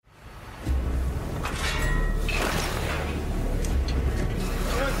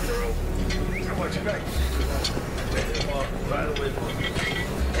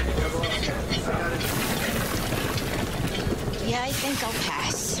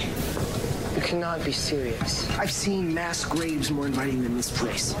cannot be serious. I've seen mass graves more inviting than this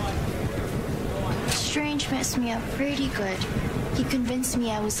place. Strange messed me up pretty good. He convinced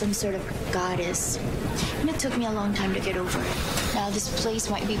me I was some sort of goddess. And it took me a long time to get over it. Now this place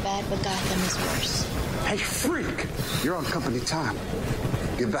might be bad, but Gotham is worse. Hey, freak! You're on company time.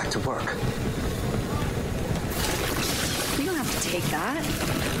 Get back to work. You don't have to take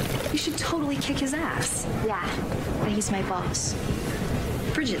that. You should totally kick his ass. Yeah, but he's my boss.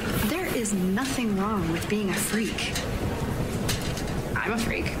 Bridget, there is nothing wrong with being a freak. I'm a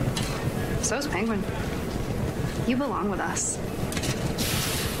freak. So's Penguin. You belong with us.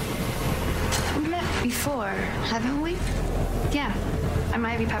 We met before, haven't we? Yeah, I'm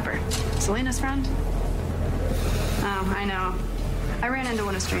Ivy Pepper, Selena's friend. Oh, I know. I ran into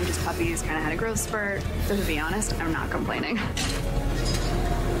one of Strange's puppies, kind of had a growth spurt. But to be honest, I'm not complaining.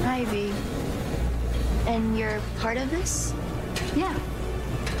 Ivy. And you're part of this? Yeah.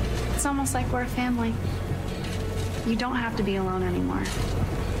 It's almost like we're a family. You don't have to be alone anymore.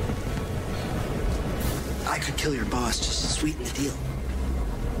 I could kill your boss just to sweeten the deal.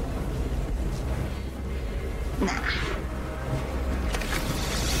 Nah.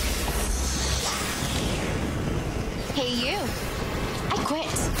 Hey, you. I quit.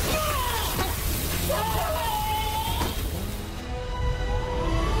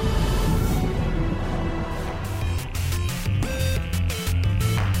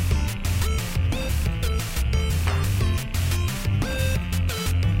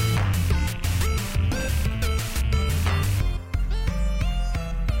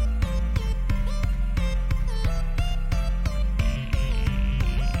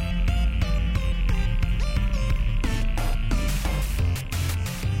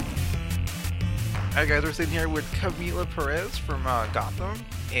 Hi guys, we're sitting here with Camila Perez from Gotham,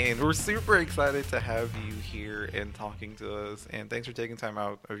 and we're super excited to have you here and talking to us, and thanks for taking time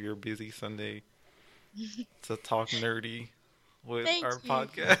out of your busy Sunday to talk nerdy with our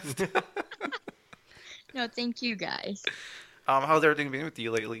podcast. No, thank you guys. How's everything been with you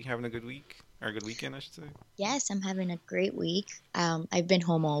lately? Having a good week? Or a good weekend, I should say? Yes, I'm having a great week. I've been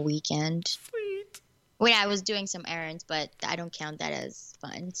home all weekend. Sweet. Wait, I was doing some errands, but I don't count that as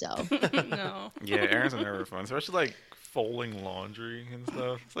fun, so. No. Yeah, errands are never fun, especially like folding laundry and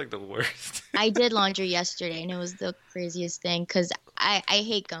stuff. It's like the worst. I did laundry yesterday, and it was the craziest thing, because I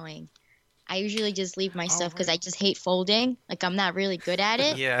hate going. I usually just leave my stuff because I just hate folding. Like, I'm not really good at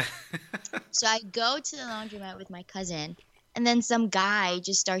it. Yeah. So I go to the laundromat with my cousin, and then some guy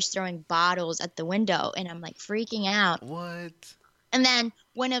just starts throwing bottles at the window, and I'm like freaking out. What? And then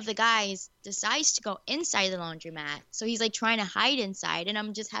one of the guys decides to go inside the laundromat. So he's like trying to hide inside, and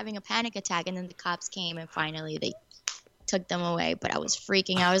I'm just having a panic attack. And then the cops came, and finally they took them away. But I was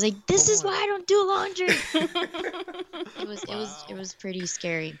freaking out. I was like, "This is why I don't do laundry." It was pretty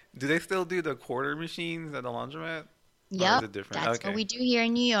scary. Do they still do the quarter machines at the laundromat? Yep, that's what we do here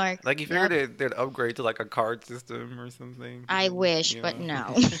in New York. Like, if you figured they'd upgrade to like a card system or something. I wish, but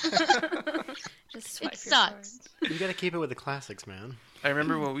no. Just it sucks. You gotta keep it with the classics, man. I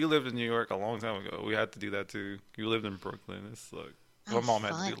remember when we lived in New York a long time ago, we had to do that too. We lived in Brooklyn. It's like my mom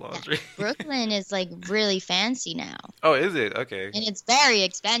had to do laundry. Brooklyn is like really fancy now. Oh, is it? Okay. And it's very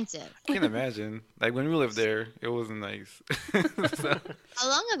expensive. I can imagine. Like when we lived there, it wasn't nice. So, how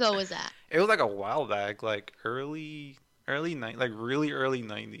long ago was that? It was like a while back, like really early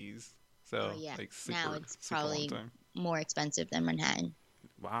 90s. So yeah. like super, now it's probably more expensive than Manhattan.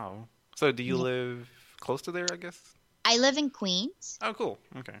 Wow. So do you live close to there, I guess? I live in Queens. Oh, cool.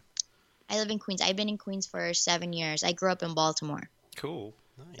 Okay. I live in Queens. I've been in Queens for 7 years. I grew up in Baltimore. Cool.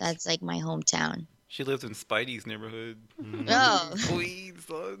 Nice. That's like my hometown. She lives in Spidey's neighborhood. Oh. Queens,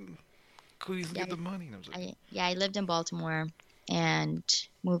 son. Queens, get the money. I lived in Baltimore and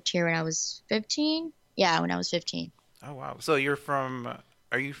moved here when I was 15. Yeah, when I was 15. Oh, wow. So are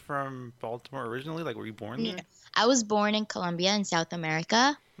you from Baltimore originally? Like, were you born there? I was born in Colombia in South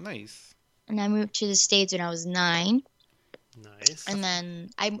America. Nice. And I moved to the States when I was 9. Nice. And then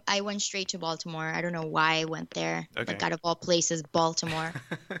I went straight to Baltimore. I don't know why I went there. Okay. Like, out of all places, Baltimore.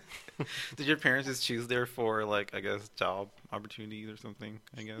 Did your parents just choose there for, like, I guess, job opportunities or something,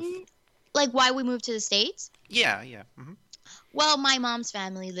 I guess? Like, why we moved to the States? Yeah, yeah. Mm-hmm. Well, my mom's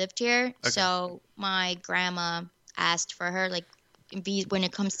family lived here. Okay. So my grandma asked for her, like, when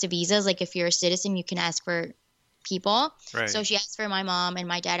it comes to visas, like, if you're a citizen, you can ask for people. Right. So she asked for my mom, and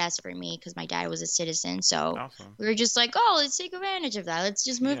my dad asked for me because my dad was a citizen. So we were just like, oh, let's take advantage of that. Let's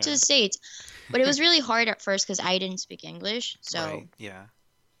just move to the States. But it was really hard at first because I didn't speak English. So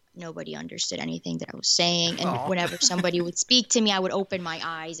nobody understood anything that I was saying. And whenever somebody would speak to me, I would open my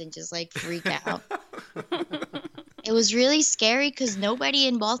eyes and just like freak out. It was really scary because nobody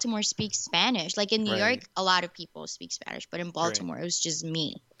in Baltimore speaks Spanish. Like in New Right. York, a lot of people speak Spanish, but in Baltimore, it was just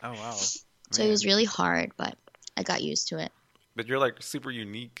me. Oh wow. So it was really hard, but I got used to it. But you're like super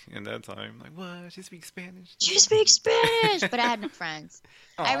unique in that time. Like, what? She speaks Spanish? You speak Spanish, but I had no friends.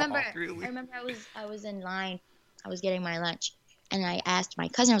 I Aw, remember. really? I remember I was in line. I was getting my lunch, and I asked my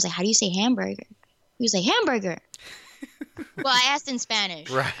cousin. I was like, "How do you say hamburger?" He was like, "Hamburger." Well, I asked in Spanish.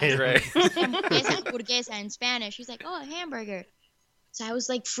 Right. Hamburguesa in Spanish. He's like, "Oh, a hamburger." So I was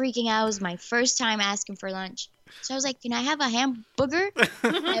like freaking out. It was my first time asking for lunch. So I was like, "Can I have a hamburger?"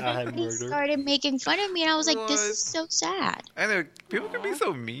 Everybody started making fun of me, and I was like, "This is so sad." I know people can be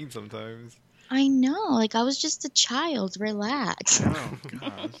so mean sometimes. I know. Like I was just a child. Relax. Oh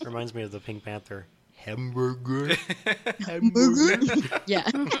gosh. Reminds me of the Pink Panther. Hamburger. Yeah.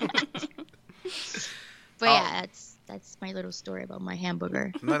 But yeah, that's my little story about my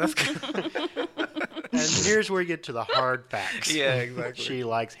hamburger. No, that's good. And here's where you get to the hard facts. Yeah, exactly. She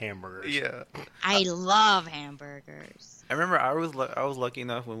likes hamburgers. Yeah. I love hamburgers. I remember I was lucky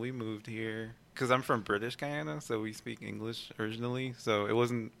enough when we moved here because I'm from British Guyana, so we speak English originally. So it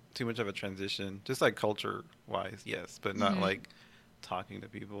wasn't too much of a transition, just like culture wise, yes, but not like talking to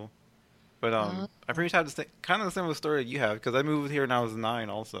people. But I pretty much have the kind of the similar story that you have because I moved here when I was 9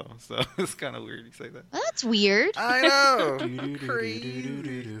 also, so it's kind of weird you say that. Well, that's weird. I know.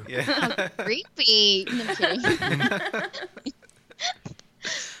 Do-do-do-do-do-do-do. Yeah. Creepy. No, I'm kidding.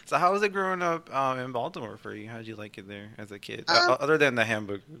 So how was it growing up in Baltimore for you? How did you like it there as a kid, other than the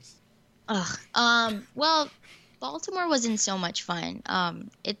hamburgers? Well, Baltimore wasn't so much fun.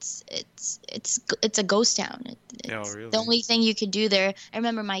 It's a ghost town. It's really? the only thing you could do there. I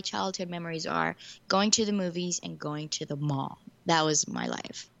remember my childhood memories are going to the movies and going to the mall. That was my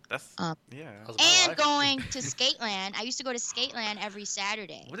life. That's yeah. And going to Skateland. I used to go to Skateland every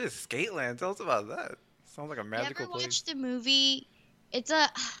Saturday. What is Skateland? Tell us about that. Sounds like a magical You ever place. watched the movie? It's a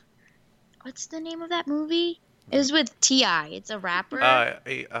what's the name of that movie? It was with T.I. It's a rapper.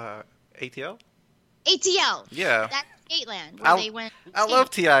 ATL? ATL. Yeah. That's Skateland where they went. I love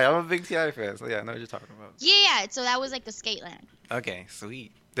T.I. I'm a big T.I. fan, so yeah, I know what you're talking about. Yeah. So that was like the Skateland. Okay,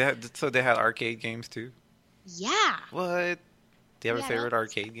 sweet. So they had arcade games too? Yeah. What? Do you have a Yeah, favorite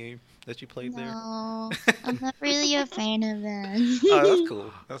arcade game that you played there? No, I'm not really a fan of them. Oh, that's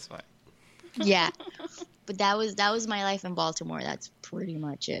cool. That's fine. Yeah, but that was my life in Baltimore. That's pretty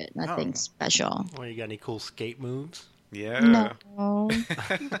much it. Nothing special. Well, you got any cool skate moves? Yeah. No.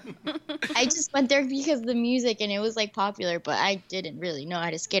 I just went there because of the music and it was like popular, but I didn't really know how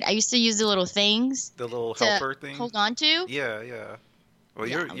to skate. I used to use the little things. The little to helper thing. hold on to. Yeah. Well,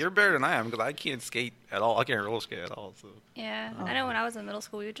 Yeah, you're better than I am because I can't skate at all. I can't roller skate at all. So. Yeah, I know when I was in middle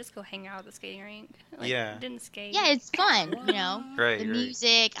school, we would just go hang out at the skating rink. Like, Yeah. Didn't skate. Yeah, it's fun, you know. Right. The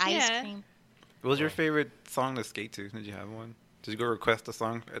music, ice Yeah. cream. What was your favorite song to skate to? Did you have one? Did you go request a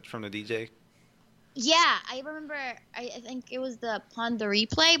song from the DJ? Yeah, I remember. I think it was the "Upon the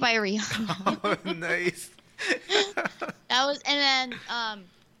Replay" by Rihanna. Oh, nice. That was, and then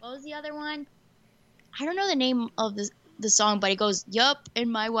what was the other one? I don't know the name of the song, but it goes "Yup"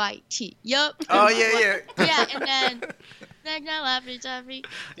 in my white tee. Yup. Oh yeah. Yeah, and then Magna Laffy Taffy.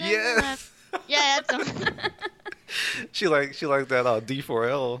 Yes. Yeah, that's song. She liked that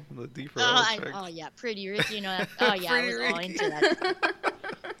D4L, the D4L track. Oh yeah, Pretty Ricky. You know that. Oh yeah, I was Pretty all Ricky. into that.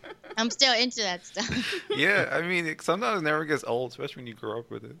 I'm still into that stuff. Yeah, I mean, sometimes it never gets old, especially when you grow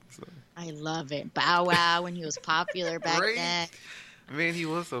up with it. So. I love it. Bow Wow when he was popular back Right? then. Man, he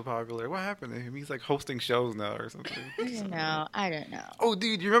was so popular. What happened to him? He's like hosting shows now or something. I don't know. Oh,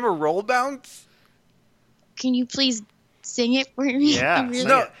 dude, you remember Roll Bounce? Can you please sing it for me? Yeah, I really-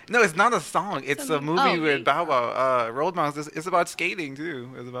 No, it's not a song. It's a movie Oh. with Bow Wow. Roll Bounce. It's about skating too.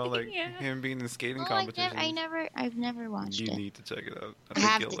 It's about like Yeah. him being in skating Oh, competitions. I've never watched You it. need to check it out. I think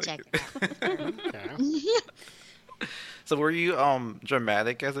have you'll to like check it. Okay. So were you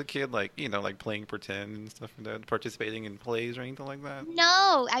dramatic as a kid, like like playing pretend and stuff like that, participating in plays or anything like that?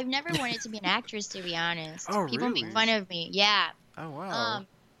 No, I've never wanted to be an actress, to be honest. Oh, People really? make fun of me. Yeah. Oh wow,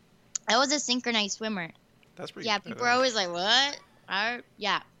 I was a synchronized swimmer. that's pretty. Yeah, people are always like, "What?" I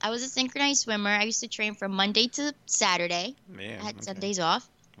was a synchronized swimmer. I used to train from Monday to Saturday. Man, I had okay. Sundays off.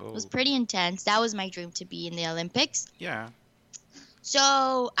 It was Oh. pretty intense. That was my dream, to be in the Olympics. Yeah.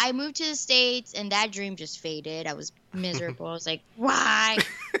 So I moved to the States, and that dream just faded. I was miserable. I was like, why?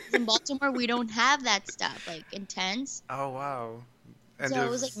 'Cause in Baltimore, we don't have that stuff, like intense. Oh wow. And So I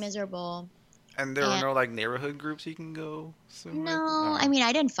was like miserable. And there were and- no like neighborhood groups you can go swim with? No, Oh. I mean,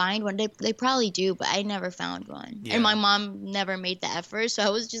 I didn't find one. They probably do, but I never found one. Yeah. And my mom never made the effort, so I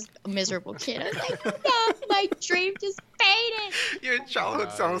was just a miserable kid. I was like, no, my dream just faded. Your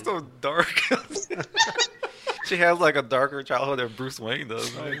childhood sounds so dark. She has like a darker childhood than Bruce Wayne does.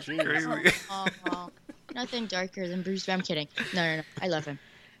 Oh, It's geez. crazy. Nothing darker than Bruce. I'm kidding. No. I love him.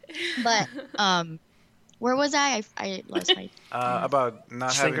 But where was I? I lost my. About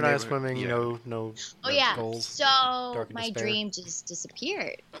not having Synchronized neighbor- swimming, yeah. no Oh yeah. goals. So Dark and my despair. dream just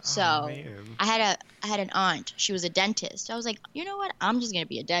disappeared. So man. I had an aunt. She was a dentist. So I was like, you know what? I'm just gonna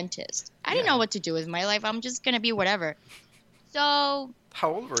be a dentist. I didn't know what to do with my life. I'm just gonna be whatever. So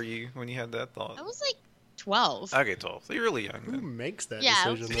How old were you when you had that thought? I was like 12. Okay, 12. So you're really young Who then. makes that Yeah,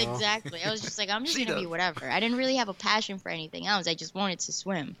 decision, though? exactly. I was just like, I'm just She gonna be does. whatever. I didn't really have a passion for anything else. I just wanted to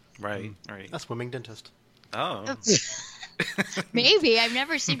swim. Right, right. A swimming dentist. Oh. Maybe I've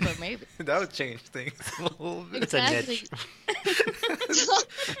never seen, but maybe. That would change things a little bit. It's a niche.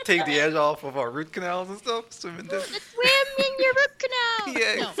 Take the edge off of our root canals and stuff. Swimming this. Swim in your root canal.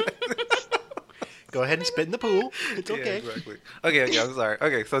 Yeah. No. Go ahead and spit in the pool. It's Yeah, okay. exactly. Okay, I'm sorry.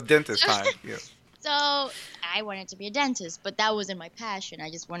 Okay, so dentist time. Yeah. So I wanted to be a dentist, but that wasn't my passion. I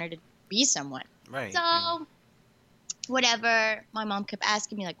just wanted to be someone. Right. So whatever. My mom kept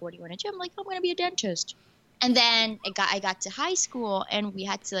asking me like, "What do you want to do?" I'm like, "I'm going to be a dentist." And then I got to high school, and we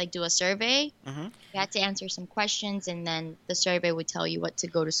had to like do a survey. Mm-hmm. We had to answer some questions, and then the survey would tell you what to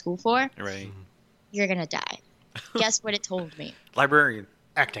go to school for. Right. You're gonna die. Guess what it told me? Librarian.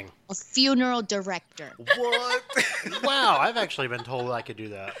 Acting. A funeral director. What? Wow, I've actually been told I could do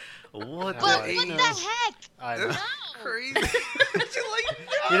that. What But Yeah, the what no. the heck? I know. No. crazy? You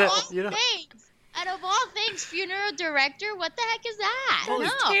like You know, Of all you know, things, out of all things, funeral director. What the heck is that? That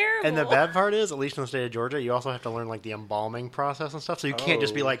was terrible. and the bad part is, at least in the state of Georgia, you also have to learn like the embalming process and stuff. So you can't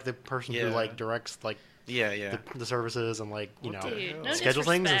just be Oh. like the person Yeah. who like directs like Yeah. the services and like Dude, no schedule things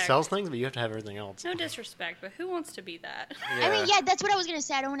and disrespect. sells things, but you have to have everything else. No disrespect, but who wants to be that? I mean, yeah, that's what I was gonna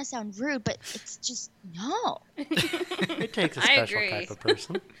say. I don't want to sound rude, but it's just no. It takes a I special agree. type of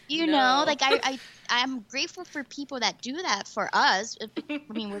person. You No. know, like I'm grateful for people that do that for us. I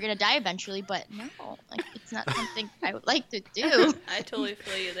mean, we're gonna die eventually, but no, like it's not something I would like to do. I totally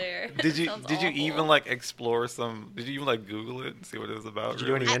feel you there. Did you Sounds did you awful. even like explore some? Did you even like Google it and see what it was about? Did you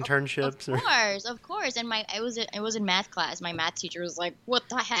do any really? internships? Of course. And it was in math class. My math teacher was like, "What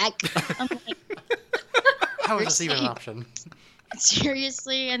the heck?" I'm like, How is You're this even an saying- option?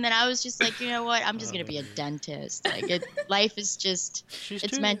 seriously. And then I was just like, you know what? I'm just gonna be a dentist. Like, life is just She's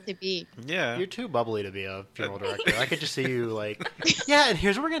it's too, meant to be. Yeah. You're too bubbly to be a funeral director. I could just see you like, yeah, and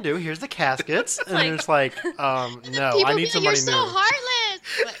here's what we're gonna do. Here's the caskets, and like- it's like, no, People I be need like, somebody "You're so new. heartless."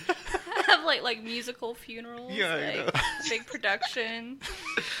 But have like musical funerals, Yeah, I know. like big production.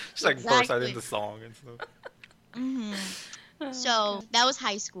 Just like burst out Exactly. into song and stuff. so that was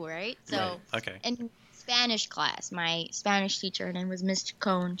high school, right? So Right. Okay. in Spanish class, my Spanish teacher, her name was Miss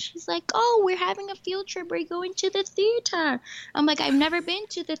Chacon. She's like, "Oh, we're having a field trip. We're going to the theater." I'm like, "I've never been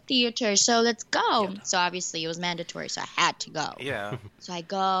to the theater, so let's go." So obviously it was mandatory, so I had to go. Yeah. So I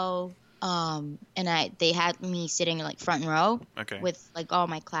go, and they had me sitting like front row Okay. with like all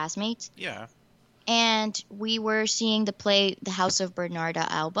my classmates, Yeah. and we were seeing the play The House of Bernarda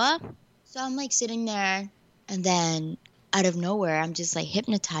Alba. So I'm like sitting there, and then out of nowhere, I'm just like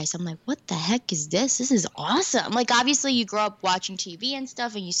hypnotized. I'm like, what the heck is this? This is awesome. Like, obviously, you grow up watching TV and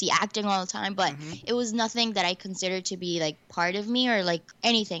stuff, and you see acting all the time, but it was nothing that I considered to be like part of me or like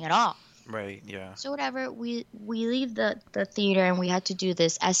anything at all. Right. Yeah. So whatever, we leave the theater, and we had to do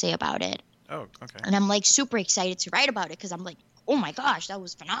this essay about it. Oh. Okay. And I'm like super excited to write about it because I'm like, oh my gosh, that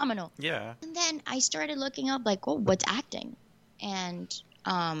was phenomenal. Yeah. And then I started looking up like, oh, what's acting? And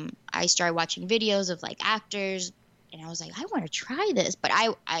I started watching videos of like actors, and I was like, I want to try this, but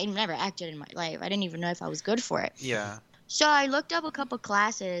I never acted in my life. I didn't even know if I was good for it. Yeah. So I looked up a couple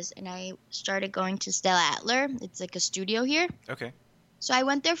classes, and I started going to Stella Adler. It's like a studio here. Okay. So I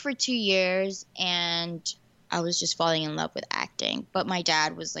went there for 2 years, and I was just falling in love with acting. But my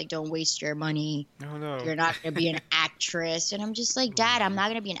dad was like, don't waste your money. Oh no. You're not going to be an actress. And I'm just like, Dad, I'm not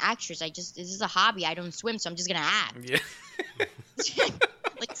going to be an actress. This is a hobby. I don't swim, so I'm just going to act. Yeah.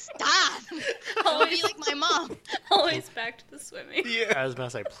 Like, stop. Don't be like my mom. Always back to the swimming. Yeah. I was about to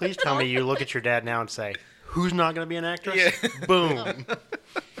say, please tell me you look at your dad now and say, who's not going to be an actress? Yeah. Boom.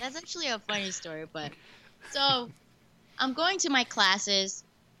 That's actually a funny story, but so I'm going to my classes.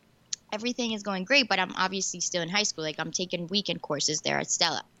 Everything is going great, but I'm obviously still in high school. Like, I'm taking weekend courses there at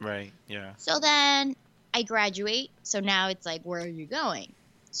Stella. Right. Yeah. So then I graduate. So now it's like, where are you going?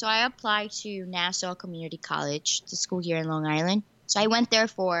 So I applied to Nassau Community College, the school here in Long Island. So I went there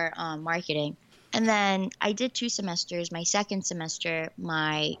for marketing. And then I did 2 semesters. My second semester,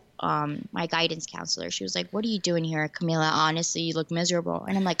 my guidance counselor, she was like, what are you doing here, Camila? Honestly, you look miserable.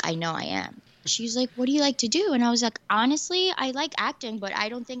 And I'm like, I know I am. She was like, what do you like to do? And I was like, honestly, I like acting, but I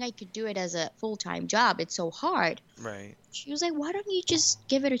don't think I could do it as a full-time job. It's so hard. Right. She was like, why don't you just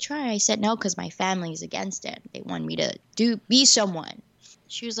give it a try? I said, no, because my family's against it. They want me to be someone.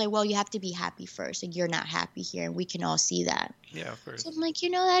 She was like, well, you have to be happy first. Like, you're not happy here, and we can all see that. Yeah, of course. So I'm like,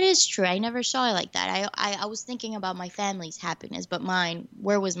 that is true. I never saw it like that. I was thinking about my family's happiness, but mine,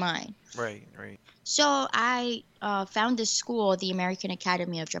 where was mine? Right. So I found this school, the American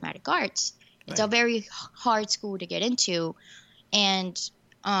Academy of Dramatic Arts. It's a very hard school to get into, and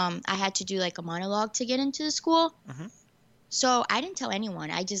I had to do like a monologue to get into the school. Mm-hmm. So I didn't tell anyone.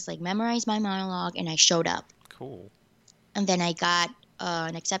 I just like memorized my monologue, and I showed up. Cool. And then I got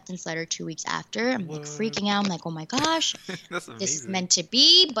an acceptance letter 2 weeks after. I'm like freaking out. I'm like, oh my gosh, That's amazing. this is meant to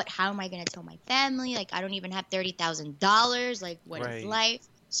be. But how am I gonna tell my family? Like, I don't even have $30,000. Like, what is life?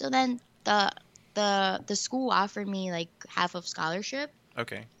 So then the school offered me like half of scholarship.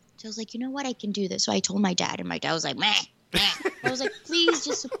 Okay. So I was like, you know what? I can do this. So I told my dad, and my dad was like, meh. I was like, please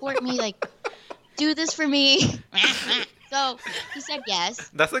just support me. Like, do this for me. So he said yes.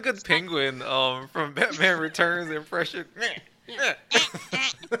 That's a good penguin from Batman Returns impression. So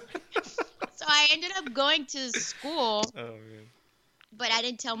I ended up going to school. Oh, man. But I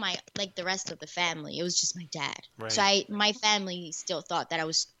didn't tell the rest of the family. It was just my dad. Right. So my family still thought that I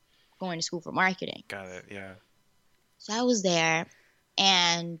was going to school for marketing. Got it, yeah. So I was there,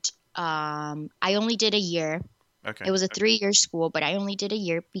 and I only did a year. Okay. It was a 3-year school, but I only did a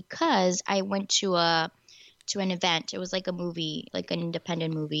year because I went to an event. It was like a movie, like an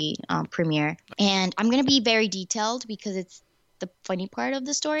independent movie premiere. And I'm going to be very detailed because it's the funny part of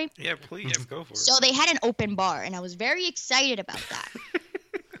the story. Yeah, please, go for it. So they had an open bar, and I was very excited about that.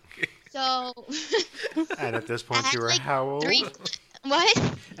 Okay. So... And at this point, you were how old? What?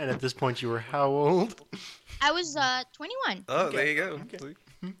 And at this point, you were how old? I was 21. Oh, there you go. Okay.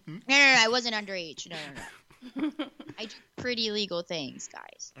 No, I wasn't underage. No. I do pretty legal things,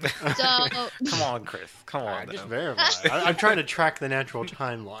 guys. So Come on, Chris. Come on. Just verify. I'm trying to track the natural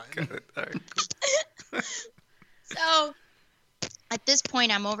timeline. All right. So at this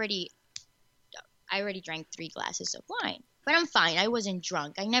point, I already drank 3 glasses of wine, but I'm fine. I wasn't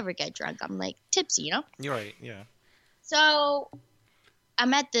drunk. I never get drunk. I'm like tipsy, you know? You're right, yeah. So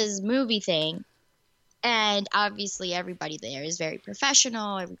I'm at this movie thing, and obviously everybody there is very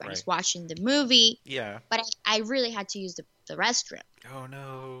professional. Everybody's watching the movie. Yeah. But I really had to use the restroom. Oh,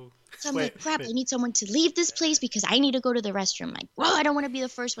 no. So I'm like, crap, I need someone to leave this place because I need to go to the restroom. Like, well, I don't want to be the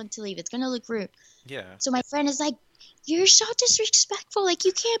first one to leave. It's going to look rude. Yeah. So my friend is like, you're so disrespectful. Like,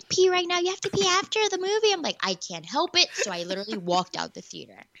 you can't pee right now. You have to pee after the movie. I'm like, I can't help it. So I literally walked out the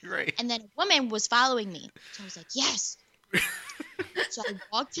theater. Right. And then a woman was following me. So I was like, yes. So I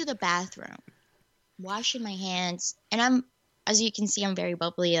walked to the bathroom, washing my hands. And as you can see, I'm very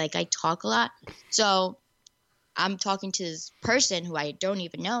bubbly. Like, I talk a lot. So I'm talking to this person who I don't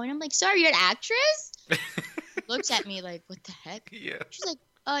even know. And I'm like, sorry, you're an actress? She looks at me like, what the heck? Yeah. She's like,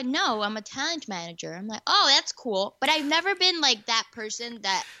 no, I'm a talent manager. I'm like, oh, that's cool. But I've never been like that person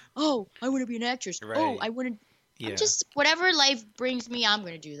that, oh, I want to be an actress. Right. Oh, I want to. Yeah. I'm just, whatever life brings me, I'm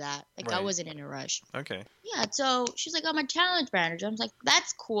going to do that. Like, I Right. wasn't in a rush. Okay. Yeah, so she's like, I'm a talent manager. I was like,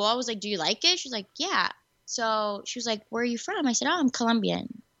 that's cool. I was like, do you like it? She's like, yeah. So she was like, where are you from? I said, oh, I'm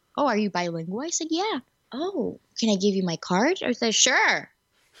Colombian. Oh, are you bilingual? I said, yeah. Oh, can I give you my card? I said, sure.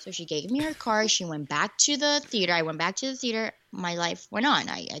 So she gave me her card. She went back to the theater. I went back to the theater. My life went on.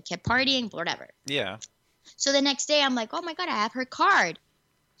 I kept partying, whatever. Yeah. So the next day, I'm like, oh my God, I have her card.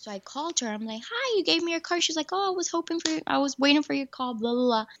 So I called her. I'm like, hi, you gave me your card. She's like, oh, I was waiting for your call, blah, blah,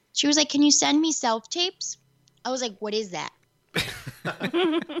 blah. She was like, can you send me self-tapes? I was like, what is that? At I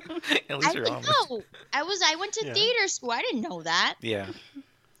least you're was like, honest. no. I went to theater school. I didn't know that. Yeah.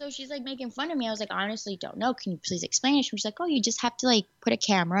 So she's like making fun of me. I was like, honestly, don't know. Can you please explain it? She was like, oh, you just have to like put a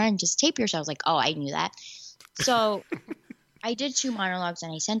camera and just tape yourself. I was like, oh, I knew that. So I did 2 monologues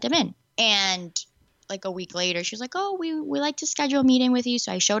and I sent them in. And like a week later, she was like, oh, we like to schedule a meeting with you.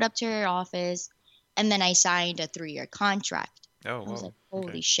 So I showed up to her office and then I signed a 3-year contract. Oh, I was wow. like, holy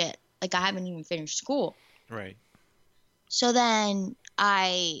Okay. shit. Like, I haven't even finished school. Right. So then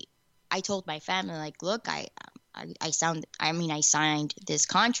I told my family, like, look, I signed this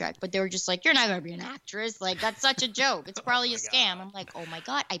contract, but they were just like, you're not going to be an actress. Like, that's such a joke. It's probably a scam. I'm like, oh my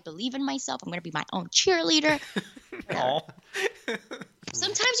God, I believe in myself. I'm going to be my own cheerleader. Aw.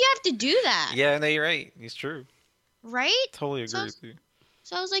 Sometimes you have to do that. Yeah, no, you're right. It's true. Right? Totally agree with you.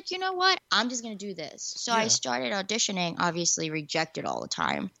 So I was like, you know what? I'm just going to do this. So I started auditioning, obviously rejected all the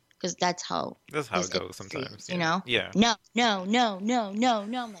time. Because that's how it goes sometimes. you know? Yeah. No.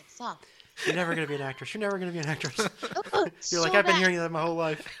 I'm like, fuck. You're never gonna be an actress. You're never gonna be an actress. Oh, You're so like, I've been bad. hearing that my whole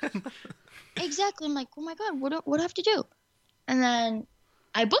life. Exactly. I'm like, oh my god, what do I have to do? And then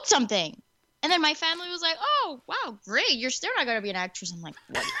I booked something. And then my family was like, oh, wow, great. You're still not going to be an actress. I'm like,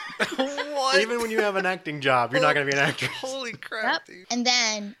 what? What? Even when you have an acting job, you're not gonna be an actress. Holy crap, Yep. dude. And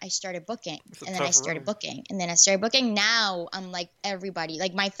then I started booking. It's a And then I tough started road. booking. And then I started booking. Now I'm like everybody.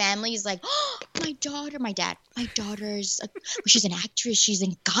 Like my family's like, oh, my daughter, my dad, my daughter's, she's an actress. She's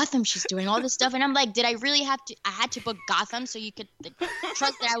in Gotham. She's doing all this stuff. And I'm like, did I really have to? I had to book Gotham so you could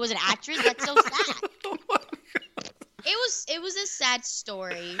trust that I was an actress? That's so sad. It was a sad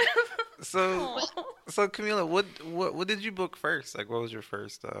story. So Camila, what did you book first? Like, what was your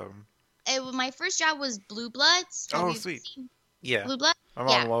first? My first job was Blue Bloods. Have Oh, you sweet. seen Yeah. Blue Bloods? My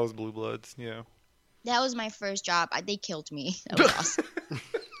mom loves Blue Bloods. Yeah. That was my first job. They killed me. That was awesome.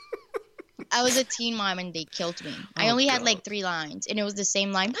 I was a teen mom and they killed me. I only had like 3 lines, and it was the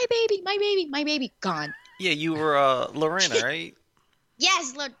same line: "My baby, my baby, my baby, gone." Yeah, you were Lorena, right?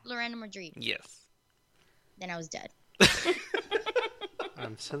 Yes, Lorena Madrid. Yes. Then I was dead.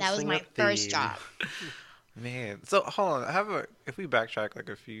 I'm sensing That was my a first theme. job. Man, so hold on. If we backtrack like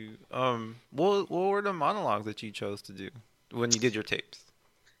a few, what were the monologues that you chose to do when you did your tapes?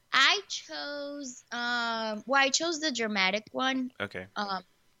 I chose, I chose the dramatic one. Okay.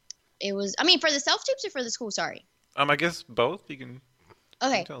 It was, I mean, for the self tapes or for the school. Sorry. I guess both. You can.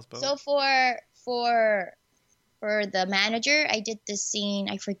 Okay. tell us both. So for the manager, I did this scene.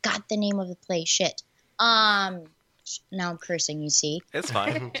 I forgot the name of the play. Shit. Now I'm cursing. You see. It's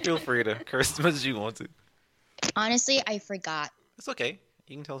fine. Feel free to curse as much as you want to. Honestly, I forgot. It's okay.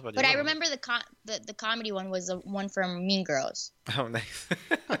 You can tell us about. But your I own. remember the comedy one was the one from Mean Girls. Oh, nice.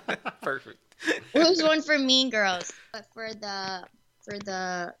 Perfect. It was one for Mean Girls. But for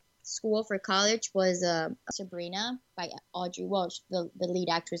the school for college was Sabrina by Audrey. Well, the lead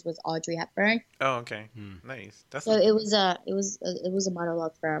actress was Audrey Hepburn. Oh, okay. Nice. So it was a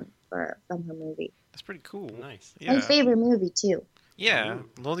monologue from her movie. That's pretty cool. Nice. Yeah. My favorite movie too. Yeah.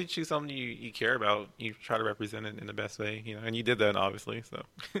 As long as you choose something you care about, you try to represent it in the best way, and you did that obviously. So.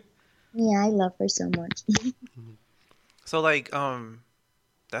 Yeah, I love her so much. So like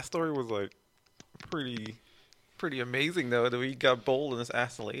that story was like pretty amazing though, that we got bold and just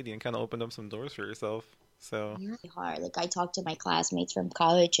asked the lady and kind of opened up some doors for yourself. So Really hard. Like I talked to my classmates from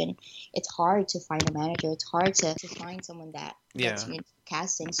college, and it's hard to find a manager. It's hard to find someone that gets you into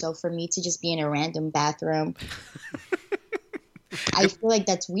casting. So for me to just be in a random bathroom, I feel like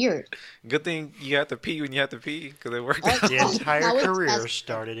that's weird. good thing you had to pee when you had to pee, because it worked Oh, out. The entire That was career best.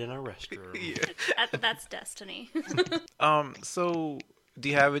 started in a restroom. Yeah. That's destiny. So do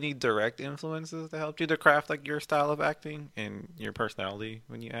you have any direct influences that helped you to craft like your style of acting and your personality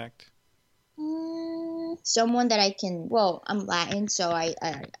when you act? Someone that I can. Well, I'm Latin, so I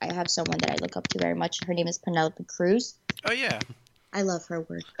have someone that I look up to very much. Her name is Penelope Cruz. Oh yeah, I love her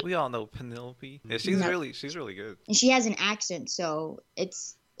work, we all know Penelope. Yeah, she's No. really good. and she has an accent, so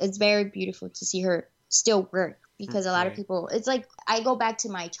it's very beautiful to see her still work. Because a lot of Right. people, it's like I go back to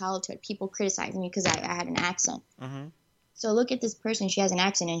my childhood. People criticize me because I had an accent. Mm-hmm. So look at this person. She has an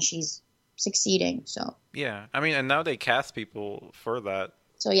accent and she's succeeding. So Yeah, I mean, and now they cast people for that.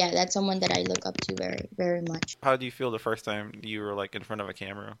 yeah, that's someone that I look up to very, very much. How do you feel the first time you were like in front of a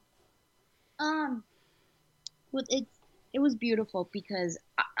camera? Well, it was beautiful because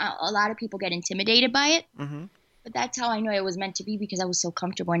a lot of people get intimidated by it. Mm-hmm. But that's how I know it was meant to be, because I was so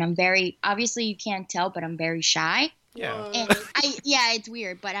comfortable, and I'm very, obviously you can't tell, but I'm very shy. Yeah. And it's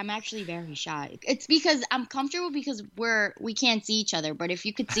weird, but I'm actually very shy. It's because I'm comfortable because we can't see each other. But if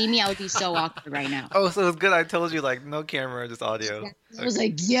you could see me, I would be so awkward right now. Oh, so it's good. I told you like no camera, just audio. I was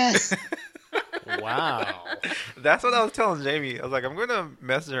like, yes. Wow. That's what I was telling Jamie. I was like, I'm gonna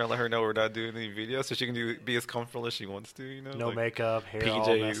message her and let her know we're not doing any videos, so she can be as comfortable as she wants to. You know, No like, makeup, hair all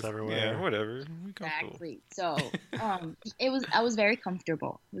PJs, messed everywhere. yeah, whatever. Be comfortable. Exactly. So, I was very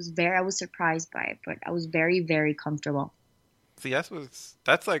comfortable. I was surprised by it, but I was very, very comfortable. See,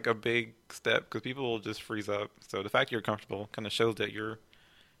 that's like a big step, because people will just freeze up. So the fact you're comfortable kind of shows that you're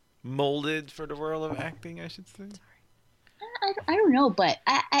molded for the world of acting, I should say. I don't know, but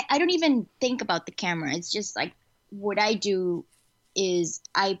I don't even think about the camera. It's just like what I do is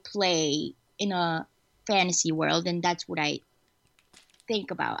I play in a fantasy world, and that's what I think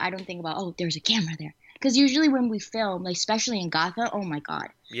about. I don't think about, oh, there's a camera there. Because usually when we film, like, especially in Gotham, oh my God.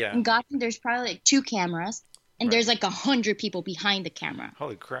 Yeah. In Gotham, there's probably like 2 cameras, and Right. there's like 100 people behind the camera.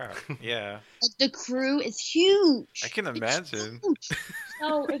 Holy crap! Yeah, Like, the crew is huge. I can It's imagine. huge.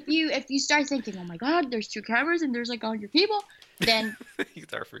 So if you start thinking, oh my God, there's 2 cameras and there's like 100 people, then You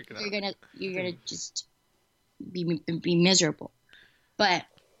start freaking out. you're gonna just be miserable. But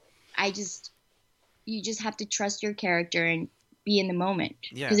you just have to trust your character and be in the moment.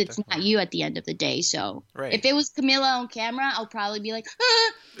 Yeah, because it's definitely. not you at the end of the day. So Right. if it was Camila on camera, I'll probably be like,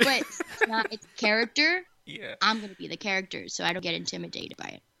 ah! But it's not. It's character. Yeah. I'm gonna be the character, so I don't get intimidated by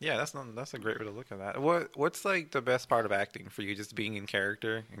it. Yeah, that's a great way to look at that. What's like the best part of acting for you? Just being in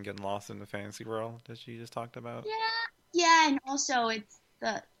character and getting lost in the fantasy world that you just talked about. Yeah, and also it's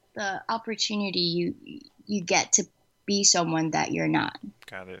the opportunity you get to be someone that you're not.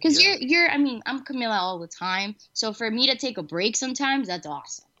 Got it. Because yeah. you're. I mean, I'm Camila all the time, so for me to take a break sometimes, that's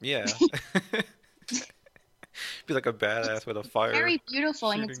awesome. Yeah. Be like a badass with a fire. Very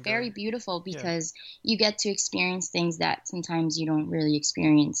beautiful, and it's very beautiful because you get to experience things that sometimes you don't really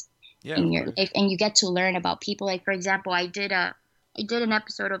experience in your life, and you get to learn about people. Like, for example, I did an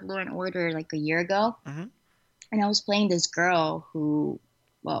episode of Law and Order like a year ago, and I was playing this girl who,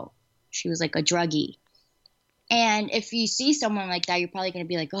 well, she was like a druggie. And if you see someone like that, you're probably going to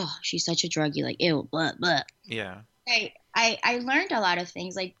be like, oh, she's such a druggie, like, ew, blah, blah. Yeah. I learned a lot of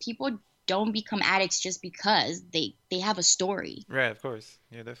things. Like, people don't become addicts just because they have a story. Right, of course.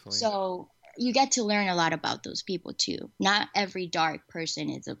 Yeah, definitely. So you get to learn a lot about those people, too. Not every dark person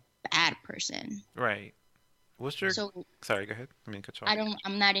is a bad person. Right. What's your... Sorry, go ahead. I mean, cut you off.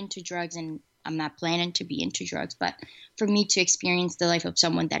 I'm not into drugs, and I'm not planning to be into drugs. But for me to experience the life of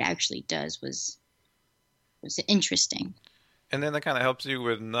someone that actually does was interesting. And then that kind of helps you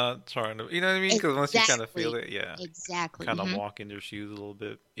with not trying to, you know what I mean? Because once you kind of feel it, exactly, kind of walk in their shoes a little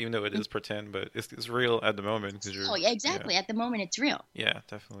bit, even though it is pretend, but it's real at the moment. Exactly. At the moment, it's real. Yeah,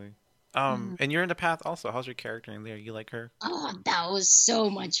 definitely. And you're in the path also. How's your character in there? You like her? Oh, that was so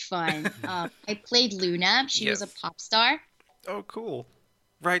much fun. I played Luna. She was a pop star. Oh, cool.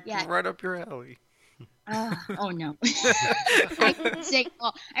 Right up your alley. Oh no. I couldn't sing.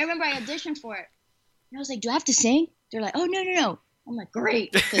 Well, I remember I auditioned for it. And I was like, do I have to sing? They're like, oh, no. I'm like,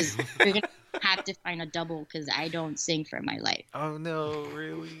 great. Because you're going to have to find a double because I don't sing for my life. Oh, no,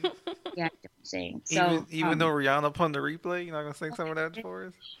 really? Yeah, I don't sing. So, even though Rihanna put on the replay, you're not going to sing some of that for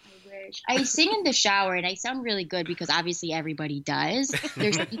us? I wish. I sing in the shower and I sound really good because obviously everybody does.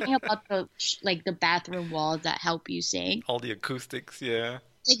 There's something about the bathroom walls that help you sing. All the acoustics, yeah.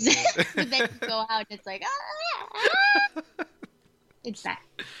 Exactly. Then you go out and it's like, It's that.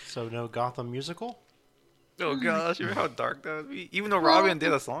 So no Gotham musical? Oh gosh, you remember how dark that would be? Even though Robin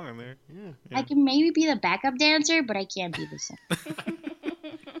did a song in there. Yeah. I can maybe be the backup dancer, but I can't be the singer.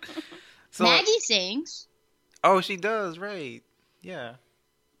 So, Maggie sings. Oh, she does, right. Yeah.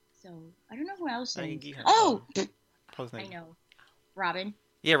 So, I don't know who else sings. I know. Robin.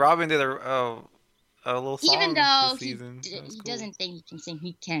 Yeah, Robin did a little song. Even though he doesn't think he can sing,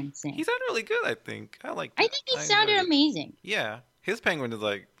 he can sing. He sounded really good, I think. I think he sounded amazing. Yeah. His penguin is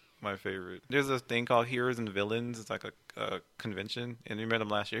like my favorite. There's a thing called Heroes and Villains. It's like a convention, and we met him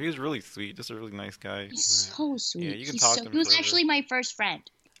last year. He was really sweet, just a really nice guy. He's so sweet. Yeah, you can talk to him. He was actually my first friend.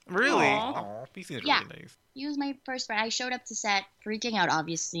 Really? Aww. He seems really nice. He was my first friend. I showed up to set, freaking out,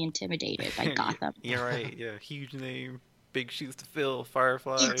 obviously intimidated by Gotham. Yeah, right. Yeah, huge name, big shoes to fill,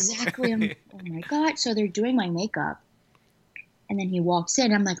 Firefly. Exactly. I'm like, oh my god! So they're doing my makeup, and then he walks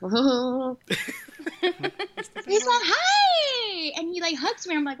in. I'm like, oh. He's like, hi! And he like hugs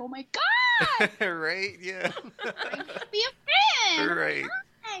me. I'm like, oh my god! Right? Yeah. Be a friend. Right.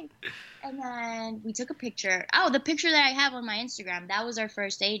 Hi. And then we took a picture. Oh, the picture that I have on my Instagram, that was our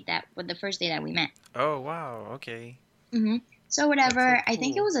first date. That was the first day that we met. Oh wow! Okay. So whatever. So cool. I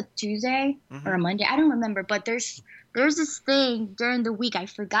think it was a Tuesday or a Monday. I don't remember. But there's this thing during the week. I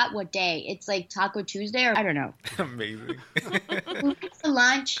forgot what day. It's like Taco Tuesday or I don't know. Amazing. We went to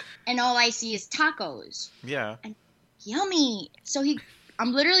lunch and all I see is tacos. Yeah. And yummy. So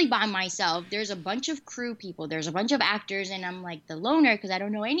I'm literally by myself. There's a bunch of crew people. There's a bunch of actors, and I'm like the loner because I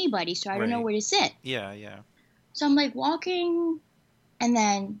don't know anybody, so I don't know where to sit. Yeah, yeah. So I'm like walking, and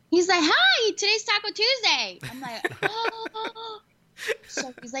then he's like, "Hi, today's Taco Tuesday." I'm like, "Oh."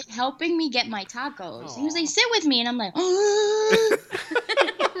 So he's like helping me get my tacos. Aww. He was like, "Sit with me," and I'm like, "Oh."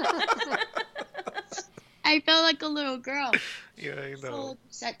 I felt like a little girl. Yeah, I know. So we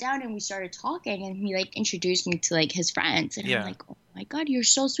sat down and we started talking, and he like introduced me to like his friends, and I'm like, oh my god, you're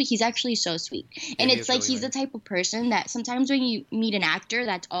so sweet. He's actually so sweet, and it's like really he's the type of person that sometimes when you meet an actor,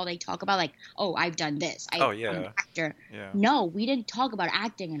 that's all they talk about. Like, oh, I've done this. I'm an actor. Yeah. No, we didn't talk about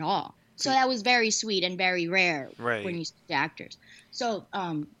acting at all. So that was very sweet and very rare when you speak to actors. So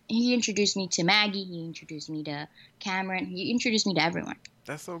he introduced me to Maggie. He introduced me to Cameron. He introduced me to everyone.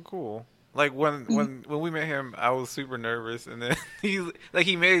 That's so cool. Like when we met him, I was super nervous, and then he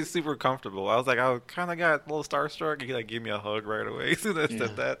made it super comfortable. I was like, I kind of got a little starstruck, and he like gave me a hug right away as soon as I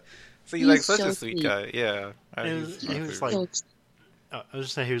said that. So he's like such a sweet guy. Yeah, he was like I was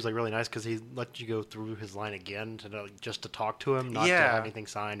just saying he was like really nice because he let you go through his line again just to talk to him, not to have anything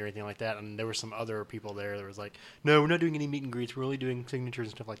signed or anything like that. And there were some other people there that was like, no, we're not doing any meet and greets. We're only doing signatures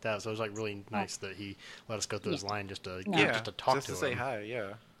and stuff like that. So it was like really nice that he let us go through his line just to talk just to to say him. hi.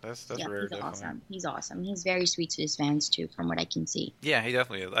 Yeah, that's rare. He's Definitely. awesome. He's awesome. He's very sweet to his fans too, from what I can see. Yeah, he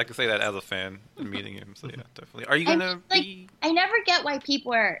definitely is. I can say that as a fan meeting him. So yeah, definitely. Are you gonna be? I never get why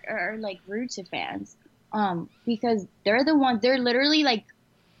people are like rude to fans. Because they're literally like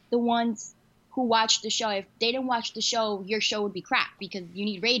the ones who watch the show. If they didn't watch the show, your show would be crap because you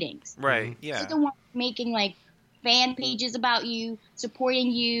need ratings. Right, yeah. They're the ones making like fan pages about you,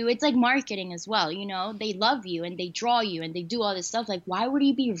 supporting you. It's like marketing as well, you know? They love you and they draw you and they do all this stuff. Like, why would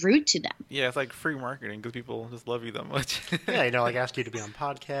you be rude to them? Yeah, it's like free marketing because people just love you that much. Yeah, like ask you to be on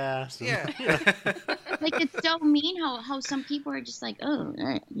podcasts. Like, it's so mean how some people are just like, oh,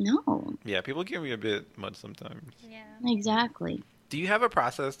 no. Yeah, people can be a bit much sometimes. Yeah. Exactly. Do you have a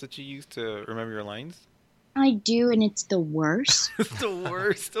process that you use to remember your lines? I do, and it's the worst. It's the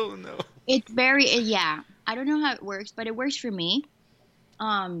worst. Oh, no. It's very, I don't know how it works, but it works for me.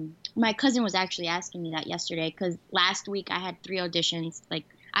 My cousin was actually asking me that yesterday because last week I had 3 auditions. Like,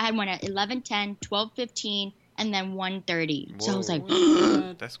 I had one at 11:10, 12:15, and then 1:30. So I was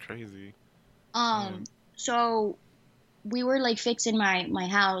like, that's crazy. So we were like fixing my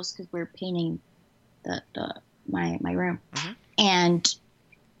house because we're painting my room, and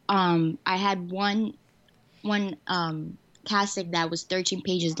I had one casting that was 13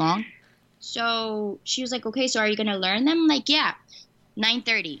 pages long. So she was like, okay, so are you gonna learn them? I'm like, yeah.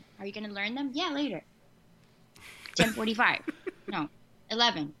 9:30. Are you gonna learn them? Yeah, later. 10:45. No.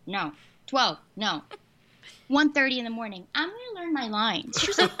 11. No. 12. No. 1:30 in the morning. I'm gonna learn my lines. She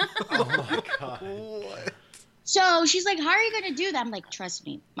was like, oh my god. What? So she's like, how are you gonna do that? I'm like, trust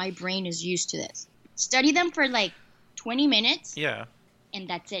me, my brain is used to this. Study them for like 20 minutes. Yeah. And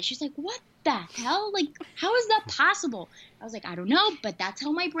that's it. She's like, what the hell? Like, how is that possible? I was like, I don't know, but that's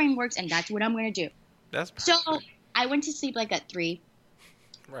how my brain works, and that's what I'm gonna do. That's perfect. So I went to sleep like at 3.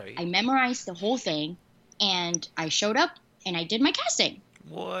 Right. I memorized the whole thing, and I showed up, and I did my casting.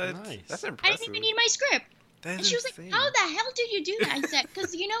 What? Nice. That's I impressive. didn't even need my script. And she was like, how the hell did you do that? I said,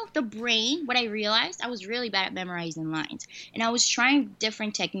 because, you know, the brain, what I realized, I was really bad at memorizing lines. And I was trying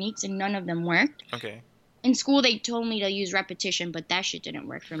different techniques, and none of them worked. Okay. In school, they told me to use repetition, but that shit didn't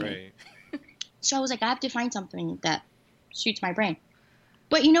work for me. Right. So I was like, I have to find something that suits my brain.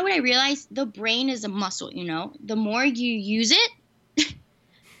 But you know what I realized? The brain is a muscle, you know? The more you use it,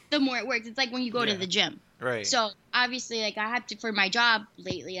 the more it works. It's like when you go to the gym. Right. So obviously, like, I have to, for my job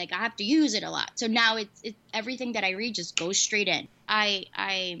lately, like, I have to use it a lot. So now it's everything that I read just goes straight in.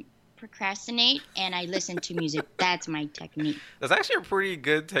 I procrastinate and I listen to music. That's my technique. That's actually a pretty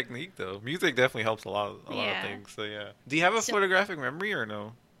good technique, though. Music definitely helps a lot of things. So yeah. Do you have a photographic memory or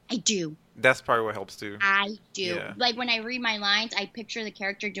no? I do. That's probably what helps too. I do. Yeah. Like when I read my lines, I picture the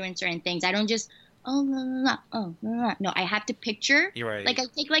character doing certain things. I don't just no. I have to picture. You're right. Like I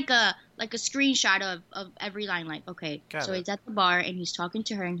take like a screenshot of every line. Like, okay, he's at the bar and he's talking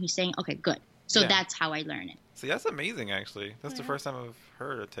to her and he's saying, okay, good. So that's how I learn it. See, that's amazing, actually. That's the first time I've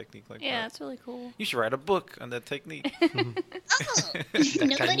heard a technique like that. Yeah, it's really cool. You should write a book on that technique.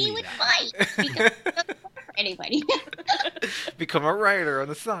 Nobody would fight because for anybody. Become a writer on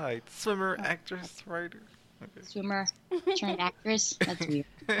the side. Swimmer, actress, writer. Okay. Swimmer turned actress. That's weird.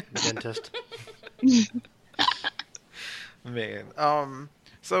 Dentist. Man.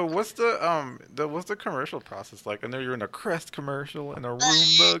 So what's the commercial process like? I know you're in a Crest commercial and a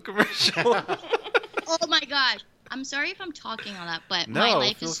Roomba commercial. Oh my gosh. I'm sorry if I'm talking a lot, but No, my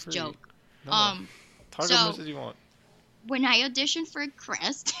life feel is a free. joke. Talk as much as you want. When I auditioned for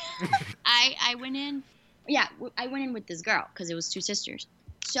Crest, I went in. Yeah, I went in with this girl because it was 2 sisters.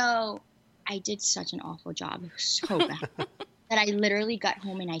 So I did such an awful job. It was so bad that I literally got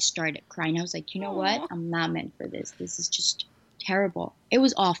home and I started crying. I was like, you know what? I'm not meant for this. This is just terrible. It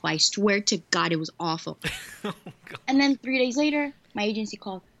was awful. I swear to God, it was awful. Oh, God. And then 3 days later, my agency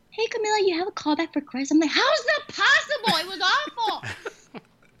called. Hey, Camila, you have a callback for Crest? I'm like, how is that possible? It was awful.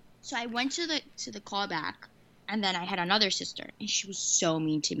 So I went to the callback, and then I had another sister, and she was so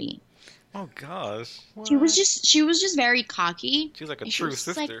mean to me. Oh gosh. She was just very cocky. She was like a and true she was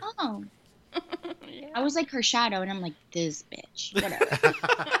sister. Like, oh. I was like her shadow, and I'm like, this bitch. Whatever.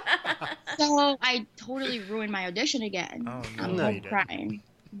 So I totally ruined my audition again. Oh, no. I'm No, home you didn't. crying.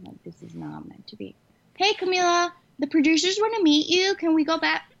 I'm like, this is not meant to be. Hey, Camila, the producers want to meet you. Can we go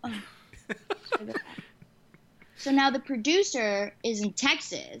back? Oh. So now the producer is in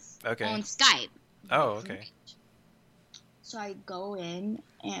Texas on Skype. Oh, okay. So I go in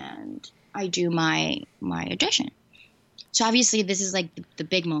and I do my audition. So obviously this is like the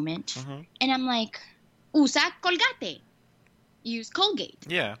big moment. And I'm like, usa Colgate. Use Colgate.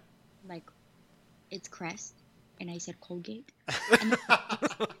 Yeah. I'm like, it's Crest. And I said Colgate. And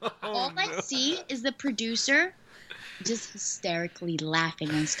all I see is the producer just hysterically laughing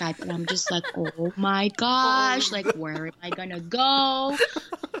on Skype. And I'm just like, oh my gosh. Like, where am I going to go?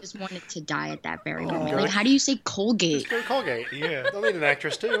 Just wanted to die at that very moment. Like, how do you say Colgate? Just go Colgate. Yeah. They'll need an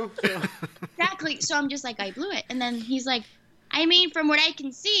actress too. So. Exactly. So I'm just like, I blew it. And then he's like, I mean, from what I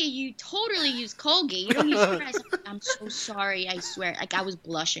can see, you totally use Colgate. You don't use Crest. I'm so sorry. I swear. Like, I was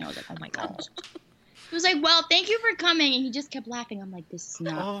blushing. I was like, oh my God. I'm so sorry. He was like, well, thank you for coming. And he just kept laughing. I'm like, this is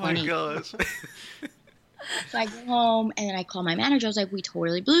not funny. Oh my gosh. So I go home and then I call my manager. I was like, we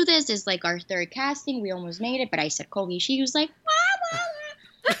totally blew this. It's like our third casting. We almost made it. But I said Colgate. She was like, wah.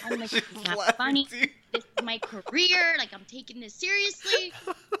 I'm like, it's not funny. This is my career. Like, I'm taking this seriously.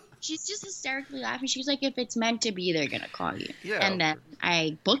 She's just hysterically laughing. She's like, if it's meant to be, they're going to call you. Yeah. And then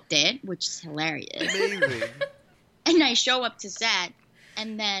I booked it, which is hilarious. Amazing. And I show up to set.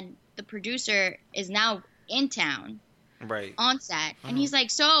 And then the producer is now in town. Right. On set. And he's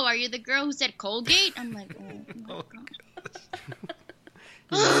like, so, are you the girl who said Colgate? I'm like, oh my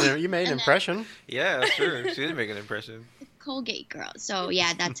gosh. You made an impression. Yeah, sure. She did make an impression. Colgate girl. So,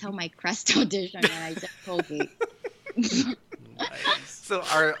 yeah, that's how my Crest audition went. I said Colgate. Nice. So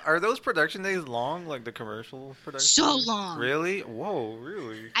are those production days long, like the commercial production? So days? long. Really? Whoa,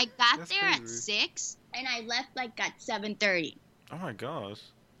 really? I got That's there crazy. at 6, and I left like at 7:30. Oh my gosh.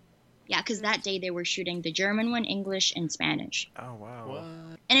 Yeah, because that day they were shooting the German one, English, and Spanish. Oh wow. What?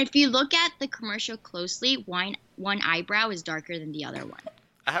 And if you look at the commercial closely, one eyebrow is darker than the other one.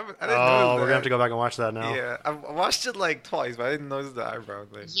 I didn't notice We're that. gonna have to go back and watch that now. Yeah, I watched it like twice, but I didn't notice the eyebrow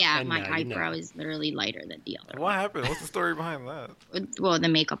thing. Yeah, I my know, you eyebrow know. is literally lighter than the other What happened? What's the story behind that? one. Well, the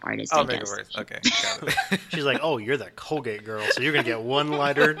makeup artist, Oh, I makeup guess. artist. Okay, got it. She's like, "Oh, you're that Colgate girl, so you're gonna get one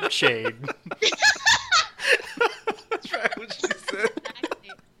lighter shade." That's right what she said.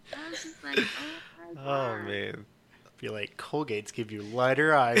 Exactly. I was just like, oh my Oh God. man. Feel like Colgates give you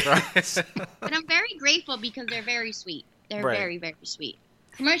lighter eyebrows. But I'm very grateful because they're very sweet. They're Right. very, very sweet.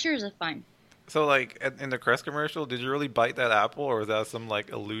 Commercials are fun. So like in the Crest commercial, did you really bite that apple, or was that some like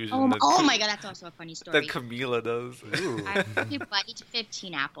illusion? Oh my God, that's also a funny story. That Camila does. Ooh. I could bite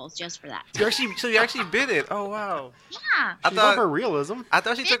 15 apples just for that. You actually bit it. Oh wow. Yeah. I She's love her thought realism.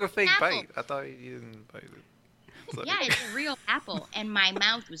 she took a fake Apple. bite. I thought you didn't bite it. So- Yeah, it's a real apple, and my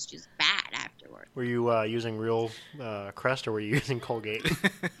mouth was just bad afterward. Were you using real Crest or were you using Colgate?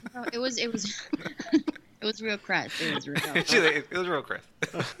 No, it was it was real Crest. It was real. It was real Crest.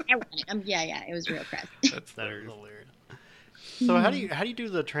 I want it. Yeah, it was real Crest. That's That is hilarious. hilarious. So how do you do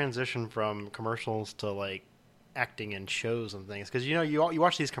the transition from commercials to like acting in shows and things? Because you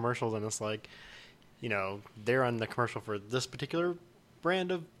watch these commercials and it's like, they're on the commercial for this particular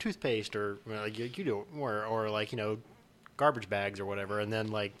brand of toothpaste or like you do or like garbage bags or whatever, and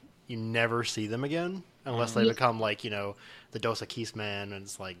then like you never see them again unless they become like the Dos Equis Man, and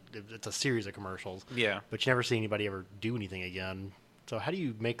it's like it's a series of commercials. Yeah. But you never see anybody ever do anything again. So how do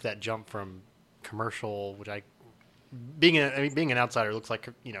you make that jump from commercial, which being an outsider looks like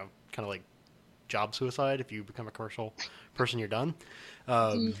kind of like job suicide if you become a commercial person, you're done,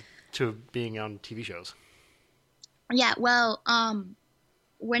 to being on TV shows? Yeah, well,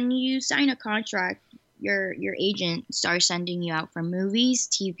 when you sign a contract, your agent starts sending you out for movies,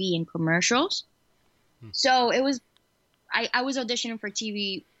 TV, and commercials. So it was, I was auditioning for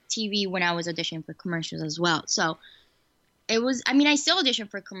TV when I was auditioning for commercials as well. So it was, I still audition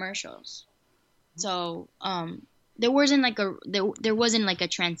for commercials. So there wasn't like a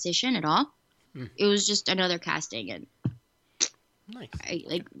transition at all. It was just another casting and Nice.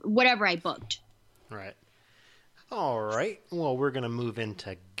 whatever I booked. Right. All right. Well, we're going to move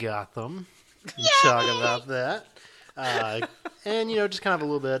into Gotham and talk about that. And, just kind of a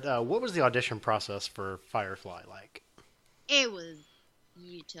little bit, what was the audition process for Firefly like? It was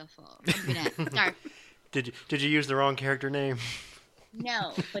beautiful. I'm gonna start. Did you use the wrong character name?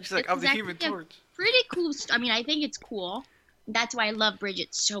 No, but She's like, this I'm is the actually Human a Torch. pretty cool. I think it's cool. That's why I love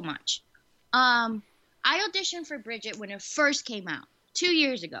Bridget so much. I auditioned for Bridget when it first came out 2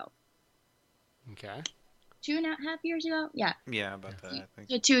 years ago. Okay. 2.5 years ago? Yeah. Yeah, about that, I think.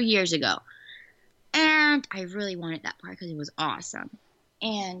 So 2 years ago. And I really wanted that part because it was awesome.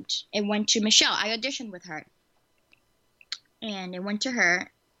 And it went to Michelle. I auditioned with her. And it went to her.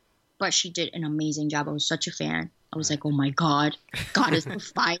 But she did an amazing job. I was such a fan. I was like, oh my God. God is the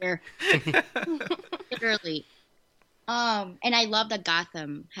fire. Literally. And I love that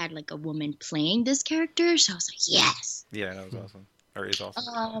Gotham had like a woman playing this character. So I was like, yes. Yeah, that was awesome. Or is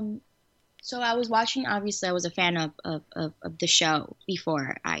awesome. So I was watching, obviously I was a fan of the show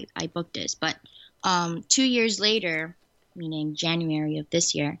before I booked this, but 2 years later, meaning January of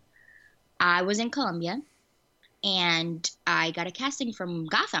this year, I was in Colombia and I got a casting from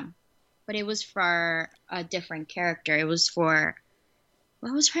Gotham, but it was for a different character. It was for,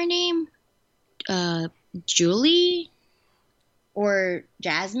 what was her name? Julie or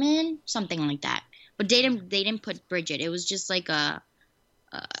Jasmine, something like that. But they didn't put Bridget. It was just like a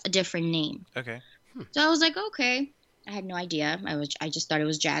different name. Okay. So I was like, okay. I had no idea. I just thought it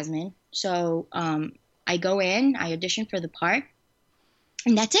was Jasmine. So I go in, I audition for the part,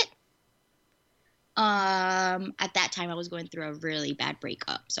 and that's it. At that time, I was going through a really bad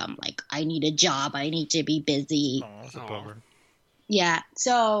breakup. So I'm like, I need a job. I need to be busy. Oh, that's a bummer. Yeah.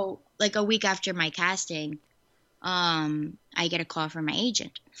 So like a week after my casting, I get a call from my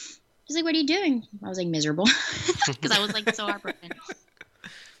agent. He's like, what are you doing? I was like, miserable. Because I was like so heartbroken.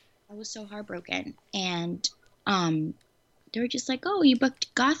 I was so heartbroken. And they were just like, oh, you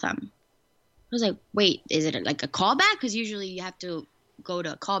booked Gotham. I was like, wait, is it like a callback? Because usually you have to go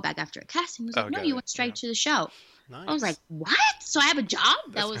to a callback after a casting. I was like, no, you went straight to the show. Nice. I was like, what? So I have a job?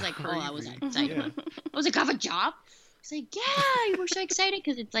 That was like, crazy. Oh, I was excited. Yeah. I was like, I have a job? He's like, yeah, we're so excited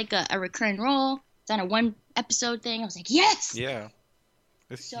because it's like a recurring role. It's on a 1 episode thing. I was like, yes. Yeah.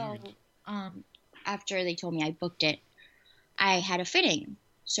 It's so huge. After they told me I booked it, I had a fitting.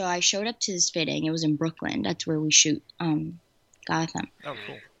 So I showed up to this fitting. It was in Brooklyn. That's where we shoot Gotham. Oh,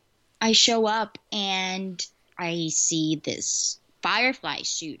 cool. I show up and I see this Firefly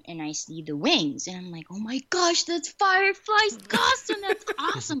suit and I see the wings and I'm like, oh my gosh, that's Firefly's costume. That's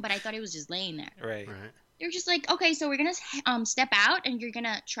awesome. But I thought it was just laying there. Right. They're just like, okay, so we're going to step out and you're going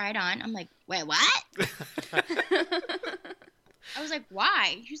to try it on. I'm like, wait, what? I was like,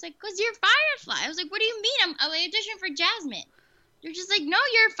 why? He was like, because you're Firefly. I was like, what do you mean? I auditioned for Jasmine. They're just like, no,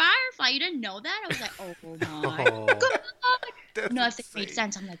 you're Firefly. You didn't know that? I was like, oh my God. Nothing made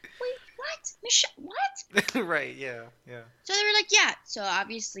sense. I'm like, wait, what? Michelle, what? Right, yeah. So they were like, yeah. So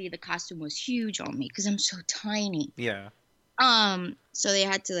obviously the costume was huge on me because I'm so tiny. Yeah. So they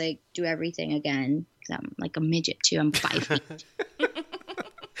had to like do everything again because I'm like a midget too. I'm 5 feet.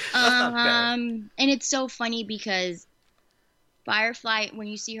 And it's so funny because Firefly, when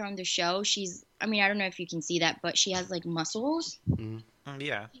you see her on the show, I don't know if you can see that, but she has like muscles.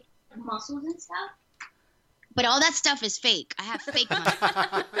 Yeah. Muscles and stuff. But all that stuff is fake. I have fake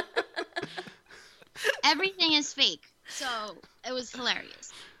muscles. Everything is fake. So it was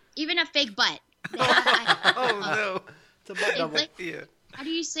hilarious. Even a fake butt. Oh no. It's a butt double. Like, yeah. How do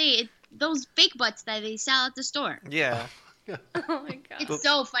you say it? Those fake butts that they sell at the store. Yeah. Oh my God. It's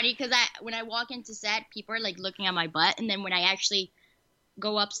so funny because when I walk into set, people are like looking at my butt, and then when I actually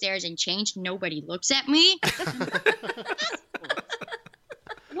go upstairs and change, nobody looks at me.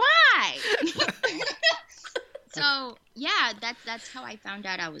 Why? So yeah, that's how I found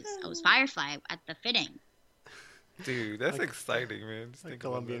out I was Firefly at the fitting. Dude, that's exciting, man. Just like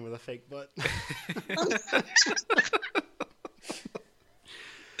Colombian with a fake butt.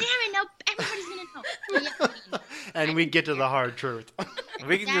 Damn it! Now everybody's gonna know. And we get to the hard truth.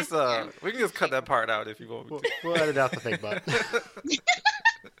 We can just cut that part out if you want. We'll edit out the fake butt.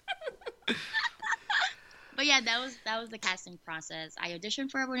 But yeah, that was the casting process. I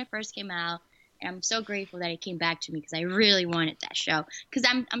auditioned for it when it first came out, and I'm so grateful that it came back to me because I really wanted that show. Because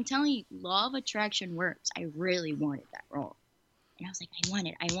I'm telling you, Law of Attraction works. I really wanted that role, and I was like, I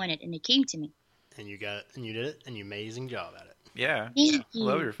want it, and it came to me. And you got it, and you did it, and you amazing job at it. Yeah. Thank you.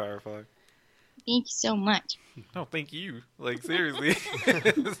 Love your Firefly. Thank you so much. No, thank you. Like, seriously.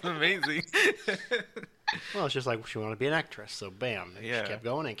 It's amazing. Well, it's just like she wanted to be an actress, so bam. Yeah. She kept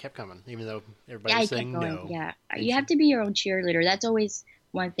going and kept coming, even though everybody was saying no. Yeah, you have to be your own cheerleader. That's always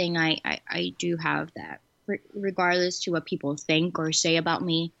one thing I do have that. Regardless to what people think or say about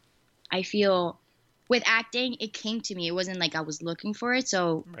me, I feel with acting, it came to me. It wasn't like I was looking for it,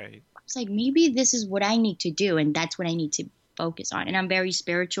 so right. I was like, maybe this is what I need to do, and that's what I need to focus on. And I'm very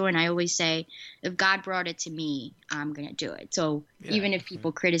spiritual, and I always say, if God brought it to me, I'm gonna do it. So even if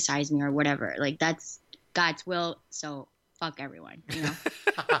people criticize me or whatever, like that's God's will. So fuck everyone, you know.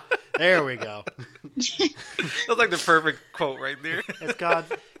 There we go. That's like the perfect quote right there.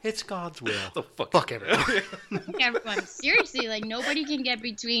 It's God's will. So fuck everyone. Fuck everyone. Seriously, like nobody can get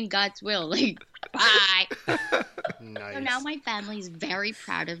between God's will. Like, bye. Nice. So now my family is very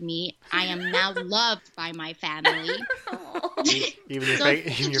proud of me. I am now loved by my family. Even your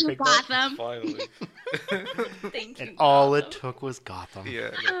fake Gotham. Finally. Thank you. And all it took was Gotham.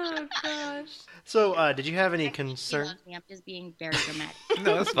 Yeah. Oh gosh. So, did you have any concern? I'm just being very dramatic.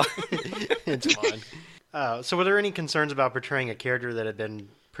 No, that's fine. It's fine. So, were there any concerns about portraying a character that had been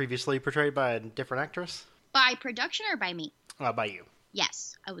previously portrayed by a different actress? By production or by me? By you.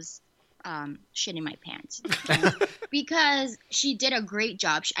 Yes, I was shitting my pants because she did a great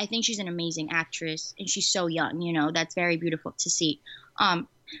job. I think she's an amazing actress, and she's so young. You know, that's very beautiful to see.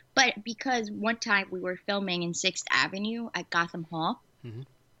 But because one time we were filming in 6th Avenue at Gotham Hall,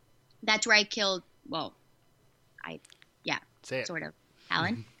 that's where I killed. Well, sort of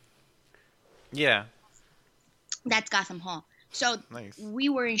Alan. Yeah, that's Gotham Hall. So nice. We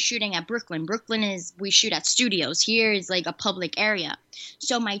were shooting at Brooklyn. We shoot at studios. Here is like a public area.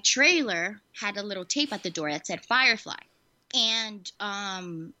 So my trailer had a little tape at the door that said Firefly. And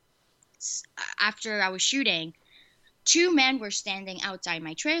after I was shooting, 2 men were standing outside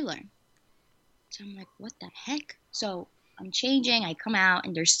my trailer. So I'm like, what the heck? So I'm changing. I come out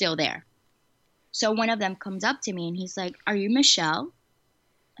and they're still there. So one of them comes up to me and he's like, are you Michelle?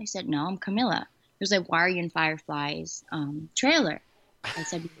 I said, no, I'm Camila. He was like, why are you in Firefly's trailer? I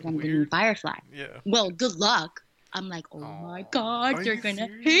said, because I'm going to be Firefly. Yeah. Well, good luck. I'm like, oh my God, they're going to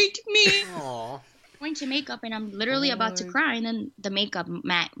hate me. Aww. Going to makeup and I'm literally about to cry. And then the makeup,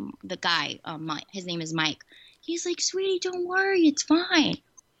 the guy, his name is Mike. He's like, sweetie, don't worry. It's fine.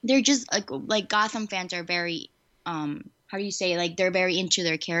 They're just like Gotham fans are very, how do you say, like they're very into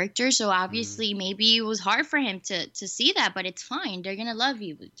their character. So obviously maybe it was hard for him to see that, but it's fine. They're going to love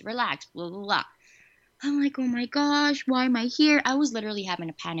you. Relax, blah, blah, blah. I'm like, oh my gosh, why am I here? I was literally having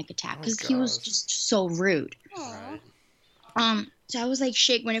a panic attack because he was just so rude. Right. So I was like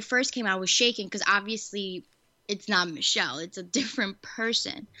when it first came out, I was shaking because obviously it's not Michelle. It's a different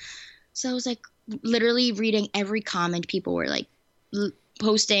person. So I was like literally reading every comment. People were like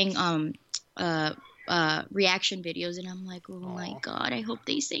posting reaction videos. And I'm like, oh my God, I hope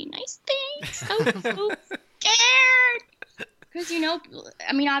they say nice things. I was so scared. Because, you know,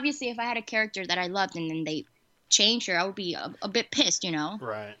 I mean, obviously, if I had a character that I loved and then they changed her, I would be a bit pissed, you know?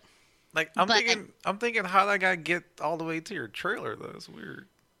 Right. Like, I'm thinking how that guy get all the way to your trailer, though. It's weird.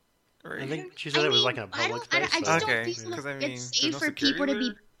 Right? I think she said it was like in a public space. I just don't feel like it's safe for people to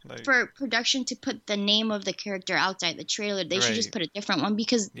be, for production to put the name of the character outside the trailer. They should just put a different one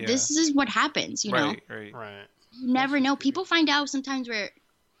because this is what happens, you know? Right. You never know. People find out sometimes where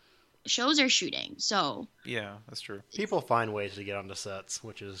shows are shooting, so yeah, that's true. People find ways to get onto sets,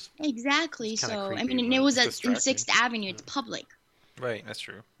 which is exactly so creepy, I mean, and it was in 6th Avenue. It's public, right? That's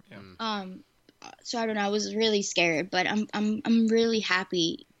true. Yeah. So I don't know. I was really scared, but I'm really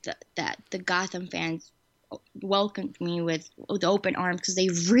happy that the Gotham fans welcomed me with open arms because they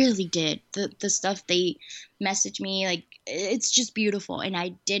really did. The stuff they messaged me, like it's just beautiful, and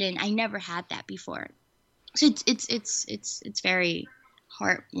I never had that before. So it's very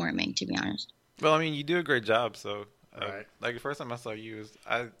heartwarming, to be honest. Well, I mean, you do a great job. So, right. Like the first time I saw you,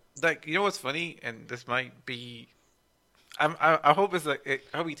 you know what's funny, and this might be, I hope it's like,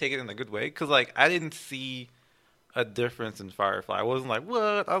 I hope you take it in a good way, because like I didn't see a difference in Firefly. I wasn't like,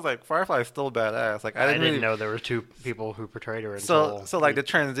 what? I was like, Firefly is still badass. Like I didn't know there were 2 people who portrayed her. So like the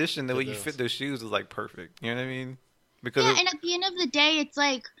transition, the way you fit those shoes was like perfect. You know what I mean? Because and at the end of the day, it's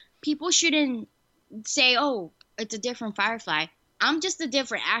like people shouldn't say, oh, it's a different Firefly. I'm just a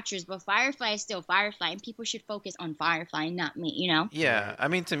different actress, but Firefly is still Firefly, and people should focus on Firefly and not me, you know? Yeah, I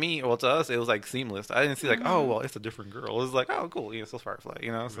mean, to me, well, to us, it was like seamless. I didn't see like, oh, well, it's a different girl. It was like, oh, cool, it's still Firefly,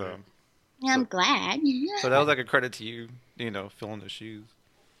 you know? So, yeah, I'm glad. So that was like a credit to you, you know, filling those shoes.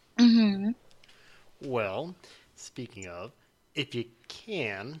 Well, speaking of, if you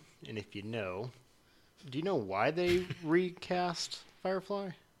can, and if you know, do you know why they recast Firefly?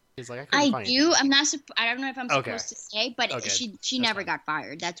 Like, I do. I'm not. I don't know if I'm supposed to say, but she never got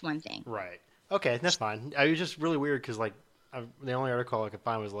fired. That's one thing. Right. Okay, that's fine. I was just really weird because like the only article I could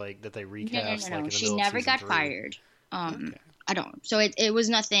find was like that they recast. No. Like, in the She never got fired. I don't. So it was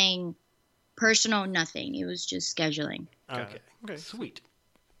nothing personal. Nothing. It was just scheduling. Okay. Sweet.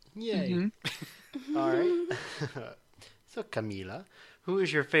 Yay. All right. So Camila, who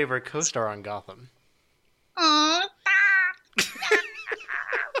is your favorite co-star on Gotham? Oh.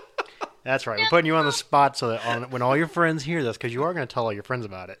 That's right. We're putting you on the spot so that when all your friends hear this, because you are going to tell all your friends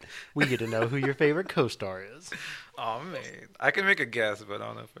about it, we get to know who your favorite co-star is. Oh, man. I can make a guess, but I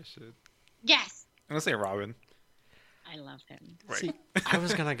don't know if I should. Yes. I'm going to say Robin. I love him. Right. See, I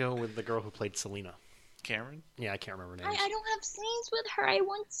was going to go with the girl who played Selena. Cameron? Yeah, I can't remember her name. I don't have scenes with her. I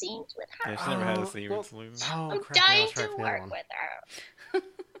want scenes with her. Yeah, she never had a scene with Selena. I'm dying to work with her.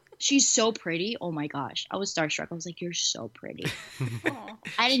 She's so pretty. Oh my gosh. I was starstruck. I was like, you're so pretty.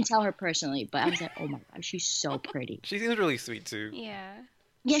 I didn't tell her personally, but I was like, oh my gosh, she's so pretty. She seems really sweet too. Yeah.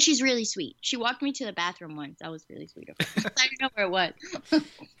 Yeah, she's really sweet. She walked me to the bathroom once. That was really sweet of her. I don't know where it was.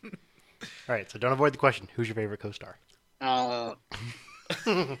 All right, so don't avoid the question. Who's your favorite co-star? Oh.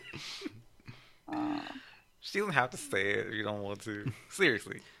 She doesn't have to say it if you don't want to.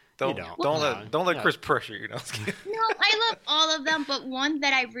 Seriously. Don't let Yeah. Chris pressure you. No, I love all of them, but one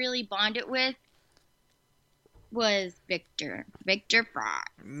that I really bonded with was Victor. Victor Frost.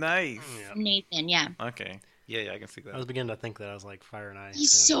 Nice. Nathan, yeah. Okay. Yeah, I can see that. I was beginning to think that. I was like, Fire and Ice.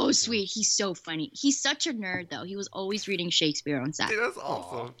 He's so sweet. He's so funny. He's such a nerd, though. He was always reading Shakespeare on set. Dude, that's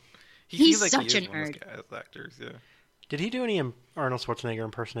awesome. He's seems such he a is one of nerd. those actors, yeah. Did he do any Arnold Schwarzenegger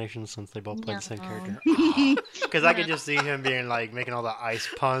impersonations since they both played the same No. character? Because I could just see him being like making all the ice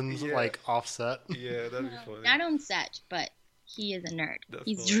puns like offset. Yeah, that'd be funny. Not on set, but he is a nerd. That's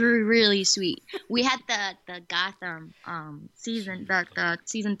He's funny. really sweet. We had the Gotham season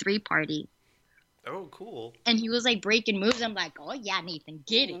 3 party, Oh, cool. and he was like breaking moves. I'm like, oh yeah, Nathan,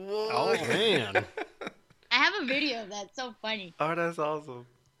 get it. Oh man! I have a video of that. It's so funny. Oh, that's awesome.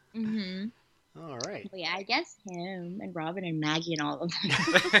 Mm-hmm. All right, But yeah, I guess him and Robin and Maggie and all of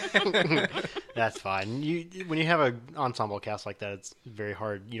them. that's fine. When you have an ensemble cast like that, it's very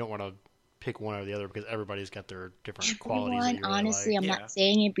hard. You don't want to pick one or the other because everybody's got their different qualities. That you really Honestly, like. I'm not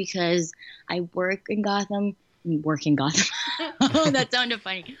saying it because I work in Gotham. Oh, that sounded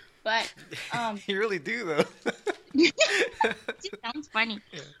funny. But You really do, though. it sounds funny.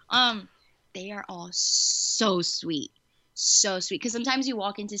 They are all so sweet. So sweet. Because sometimes you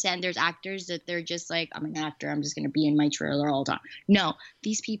walk into set and there's actors that they're just like, I'm an actor. I'm just going to be in my trailer all the time. No,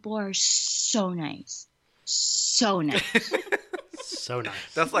 these people are so nice. So nice. So nice.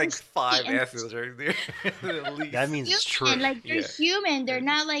 That's like 5 and- S's right there. At least. That means it's true. And like they're Yeah. human. They're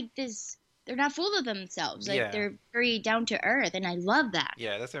not like this. They're not full of themselves. Like Yeah. they're very down to earth. And I love that.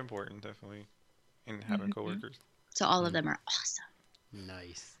 Yeah, that's important, definitely, in having coworkers. So all of them are awesome.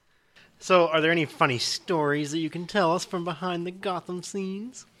 Nice. So, are there any funny stories that you can tell us from behind the Gotham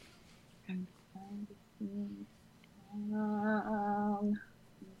scenes?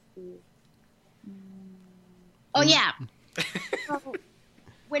 Oh yeah. So,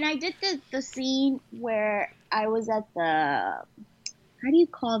 when I did the scene where I was at the, how do you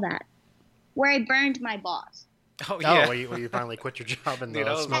call that? Where I burned my boss, Oh, Oh, yeah. where you finally quit your job in Dude,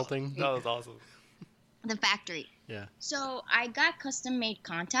 the smelting? That was awesome. the factory. Yeah. So I got custom made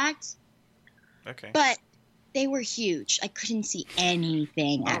contacts, Okay. but they were huge. I couldn't see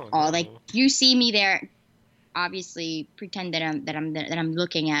anything at Oh, all. no. Like you see me there, obviously pretend that I'm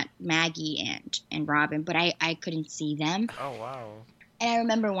looking at Maggie and Robin, but I couldn't see them. Oh, wow. And I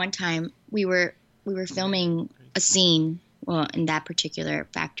remember one time we were filming a scene, well, in that particular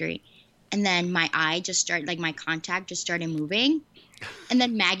factory, and then my eye just started, like my contact just started moving, and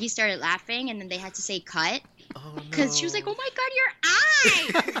then Maggie started laughing, and then they had to say cut Oh, because she was like, "Oh my god, your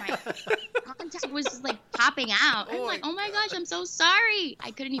eye!" And my contact was just like popping out. I'm like, "Oh my gosh, I'm so sorry."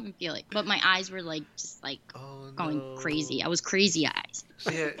 I couldn't even feel it, but my eyes were like just like going crazy. I was crazy eyes.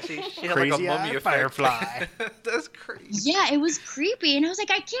 She had like a Crazy mummy eye effect. firefly. That's crazy. Yeah, it was creepy, and I was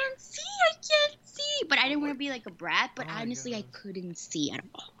like, I can't see. But I didn't want to be like a brat, but honestly, I couldn't see at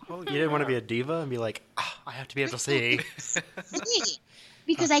all. Oh, You didn't want to be a diva and be like, I have to be able to see.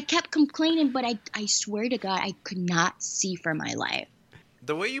 Because I kept complaining, but I swear to God, I could not see for my life.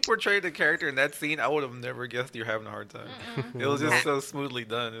 The way you portrayed the character in that scene, I would have never guessed you're having a hard time. It was just so smoothly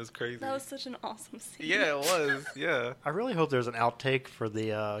done. It was crazy. That was such an awesome scene. Yeah, it was. Yeah. I really hope there's an outtake for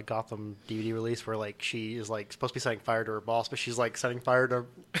the Gotham DVD release where like she is like supposed to be setting fire to her boss, but she's like setting fire to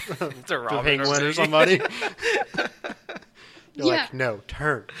To Robin or Penguin or something. somebody. They're Yeah. like, no,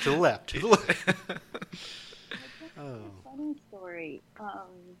 turn to the left, to the left. Oh. Funny story. I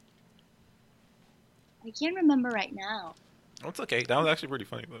can't remember right now. It's okay. That was actually pretty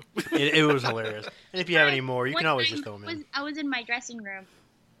funny, though. It was hilarious. And if you have any more, you One can always time just throw them in. I was in my dressing room,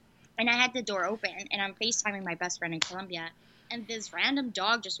 and I had the door open, and I'm FaceTiming my best friend in Colombia, and this random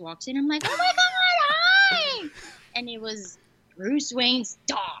dog just walks in. I'm like, oh my god, hi! And it was Bruce Wayne's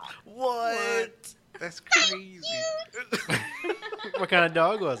dog. What? That's crazy. What kind of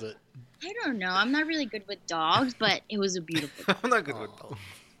dog was it? I don't know. I'm not really good with dogs, but it was a beautiful dog. I'm not good with dogs.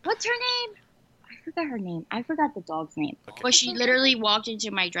 What's her name? I forgot her name. I forgot the dog's name. But she literally walked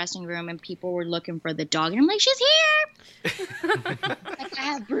into my dressing room and people were looking for the dog. And I'm like, she's here! Like, I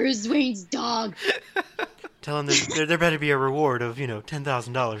have Bruce Wayne's dog. Tell him there better be a reward of,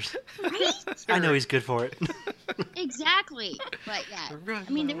 $10,000. Right? I know he's good for it. Exactly. But yeah.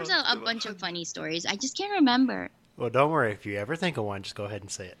 I mean, there was a bunch of funny stories. I just can't remember. Well, don't worry. If you ever think of one, just go ahead and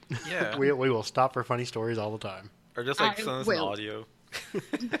say it. Yeah. We will stop for funny stories all the time. Or just like I send us an will. audio.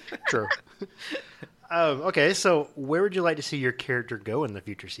 True. Okay, so where would you like to see your character go in the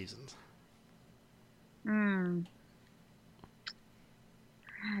future seasons? I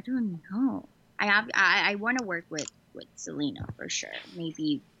don't know. I want to work with with Selena for sure.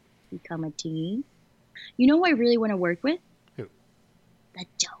 Maybe become a team. You know who I really want to work with? Who? The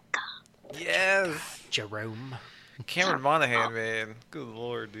Joker. Yes. Jerome. Cameron Monaghan, man. Good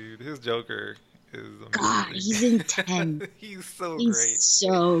lord, dude. His Joker is amazing. God, he's intense. He's so He's great.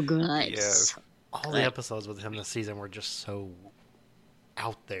 so good. Yes. So All the episodes with him this season were just so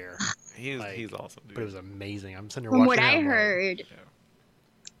out there. He's awesome, dude. But it was amazing. I'm sitting here From watching what it, I I'm like, heard,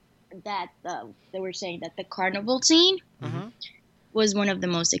 that they were saying that the carnival scene was one of the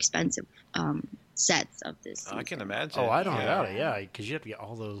most expensive sets of this season. I can imagine. Oh, I don't doubt it. Yeah, because you have to get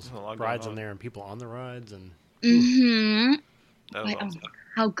all those There's a lot rides going in on. there and people on the rides and. Mm-hmm. That was But, awesome.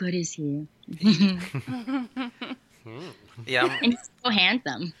 how good is he? Yeah. And he's so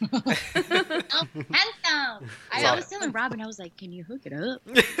handsome. Oh, handsome! I was telling Robin, I was like, can you hook it up?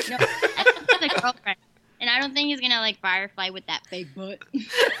 No, I don't have a girlfriend. And I don't think he's going to, like, Firefly with that fake butt.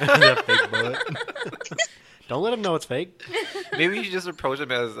 That big butt. Don't let him know it's fake. Maybe you should just approach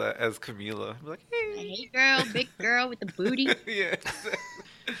him as Camila. Be like, hey. Hey, girl, big girl with the booty. Yeah.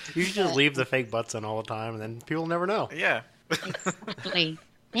 You should just leave the fake butts in all the time, and then people never know. Yeah. Exactly.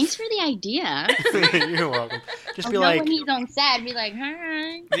 Thanks for the idea. You're welcome. Just I'll be know like, when he's on set, be like,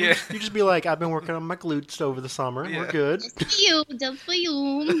 hi. Yeah. you just be like, I've been working on my glutes over the summer. Yeah. We're good. Just for you, just for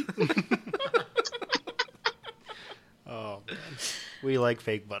you. Oh man, we like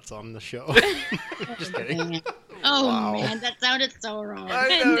fake butts on the show. Just kidding. Oh, Wow. man, that sounded so wrong.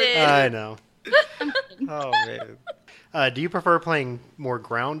 I know. Oh man. Do you prefer playing more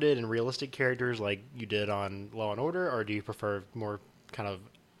grounded and realistic characters like you did on Law and Order, or do you prefer more kind of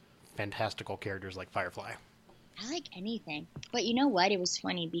fantastical characters like Firefly? I like anything. But you know what? It was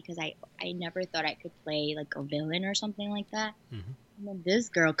funny because I never thought I could play like a villain or something like that. Mm-hmm. And then this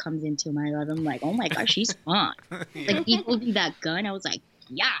girl comes into my life. I'm like, oh my gosh, she's fun. Like, he holding that gun. I was like,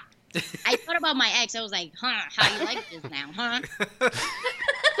 yeah. I thought about my ex. I was like, how you like this now, huh?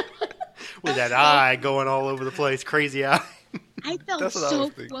 With that eye going all over the place, crazy eye. I felt That's what I so was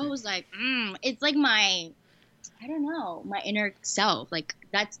thinking. cool. I was like, it's like my inner self. Like,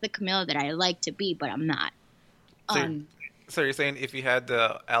 that's the Camila that I like to be, but I'm not. So you're saying if you had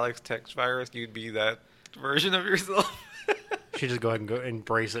the Alex text virus, you'd be that version of yourself? She'd just go ahead and go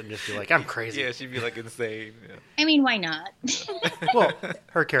embrace it and just be like, I'm crazy. Yeah, she'd be like insane. Yeah. I mean, why not? Well,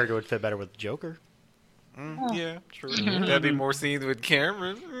 her character would fit better with Joker. Yeah, true. That'd be more scenes with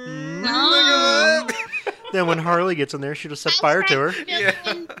Cameron. No. Then when Harley gets in there, she'll just set fire to her. Yeah.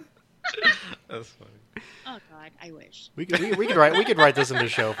 That's funny. Oh God, I wish. We could write this into a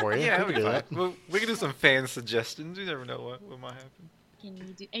show for you. Yeah, we we could do that. Well, we could do some fan suggestions. You never know what might happen. Can you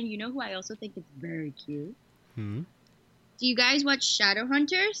do? And you know who I also think is very cute? Hmm? Do you guys watch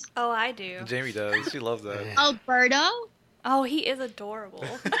Shadowhunters? Oh, I do. Jamie does. She loves that. Alberto. Oh, he is adorable.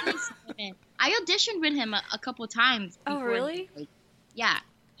 I auditioned with him a couple times. Oh, before, really? like, yeah,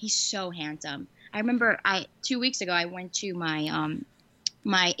 he's so handsome. I remember 2 weeks ago I went to my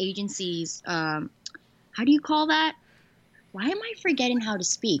my agency's how do you call that? Why am I forgetting how to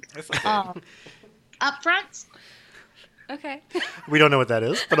speak? That's okay. Upfront. Okay. We don't know what that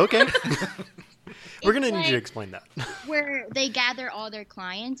is, but okay. We're going to It's need you to like explain that. where they gather all their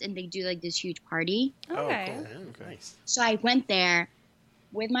clients and they do like this huge party. Okay. Oh, Oh, nice. So I went there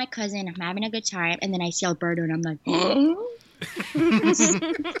with my cousin. I'm having a good time, and then I see Alberto, and I'm like, oh.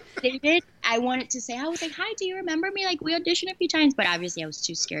 David, I wanted to say, I was like, hi, do you remember me? Like, we auditioned a few times, but obviously I was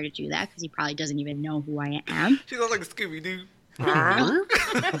too scared to do that because he probably doesn't even know who I am. She looks like Scooby-Doo.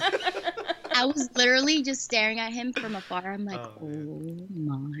 I was literally just staring at him from afar. I'm like, oh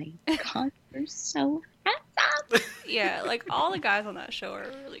my God, you're so handsome. Yeah, like all the guys on that show are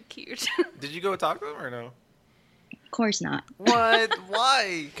really cute. Did you go talk to him or no? Of course not. What?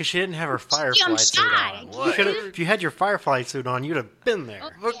 Why? Because she didn't have her Firefly I'm suit shy. on. What? If you had your Firefly suit on, you'd have been there.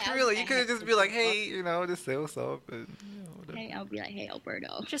 But Yeah, really, okay. you could have just be like, hey, just say what's up. And, whatever. Hey, I'll be like, hey,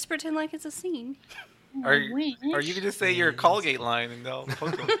 Alberto. Just pretend like it's a scene. Or When? you could just say your Colgate line and they'll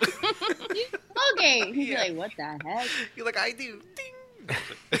hook him. Okay. He'd Yeah. be like, what the heck? You're like, I do. Ding.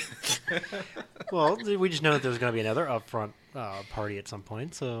 Well, we just know that there's going to be another upfront party at some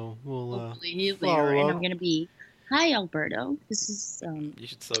point, so we'll. Hopefully he's follow there, and up. I'm gonna be, hi Alberto. This is You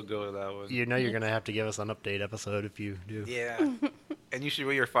should so go to that one. You know you're going to have to give us an update episode if you do. Yeah. And you should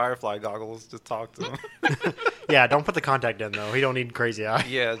wear your Firefly goggles to talk to him. Yeah, don't put the contact in, though. He don't need crazy eye.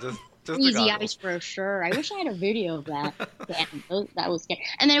 Yeah, just the easy goggles. eyes for sure. I wish I had a video of that. Damn, that was scary.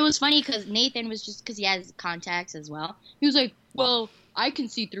 And then it was funny because Nathan was just because he has contacts as well. He was like, well, I can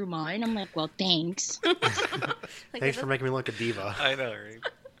see through mine. I'm like, well, thanks. Thanks for making me look a diva. I know, right?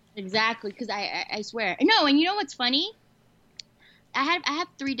 Exactly, because I swear. No, and you know what's funny? I have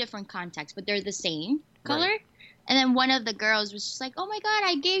 3 different contacts, but they're the same color. Right. And then one of the girls was just like, "Oh my god,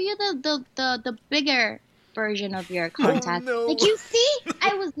 I gave you the bigger version of your contest." Oh, no. Like, you see,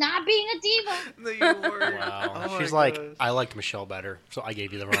 I was not being a diva. No, you weren't. Wow. Oh She's my like, gosh. I liked Michelle better, so I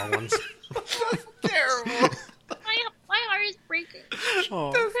gave you the wrong ones. That's terrible. My heart is breaking.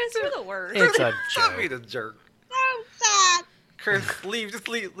 Oh, Chris, you're the worst. it's a Stop being joke. a jerk. So sad. Chris, leave. Just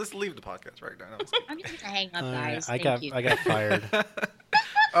leave. Let's leave the podcast right now. No, I'm just kidding. I'm just gonna hang up, guys. I Thank you. got fired.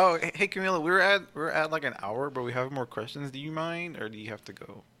 Oh, hey Camila, we're at like an hour, but we have more questions. Do you mind, or do you have to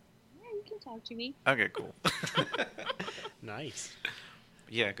go? Yeah, you can talk to me. Okay, cool. Nice.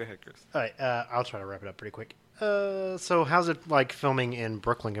 Yeah, go ahead, Chris. All right, I'll try to wrap it up pretty quick. So how's it like filming in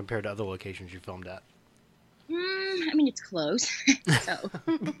Brooklyn compared to other locations you filmed at? I mean, it's close, so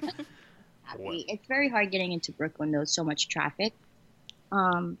it's very hard getting into Brooklyn. Though, so much traffic.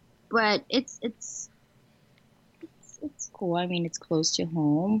 But it's cool. I mean, it's close to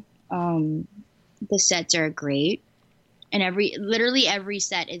home. The sets are great, and literally every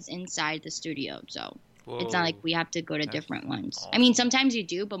set is inside the studio. So it's not like we have to go to different ones. Awesome. I mean, sometimes you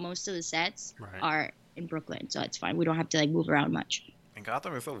do, but most of the sets Right. are in Brooklyn, so it's fine. We don't have to like move around much. And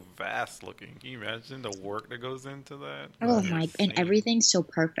Gotham is so vast looking. Can you imagine the work that goes into that? Oh That's my! And insane. everything's so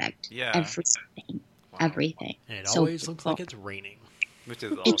perfect. Yeah. Everything. Wow. Everything. And it So always looks like beautiful. it's raining. Which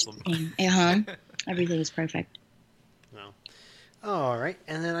is awesome. Everything is perfect. No. All right,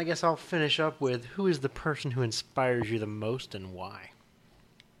 and then I guess I'll finish up with who is the person who inspires you the most and why?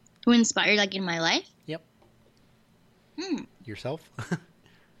 Who inspired like in my life? Yep. Yourself?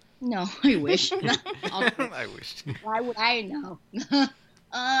 No, I wish. I wish. Why would I know?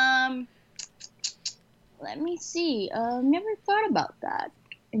 Let me see. Never thought about that.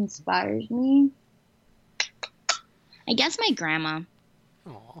 Inspires me. I guess my grandma.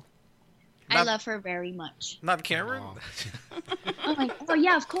 Aw. I Not- love her very much. Not Cameron? Oh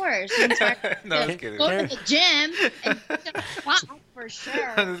yeah, of course. She inspired me No, I'm to just kidding. go to the gym and squat for sure.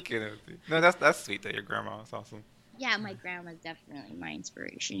 I'm just kidding. No, that's sweet that your grandma. That's awesome. Yeah, my grandma's definitely my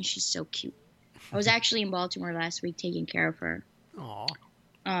inspiration. She's so cute. I was actually in Baltimore last week taking care of her. Aw.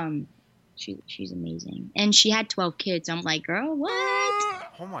 She's amazing, and she had 12 kids. I'm like, girl, what?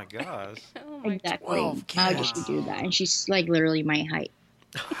 Oh my gosh. Oh my Exactly. 12 How did kids. she do that? And she's like literally my height.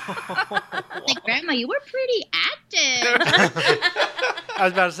 Like, Grandma, you were pretty active. I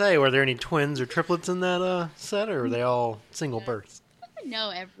was about to say, were there any twins or triplets in that set, or were they all single births? No,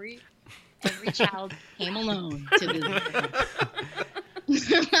 every child came alone to this.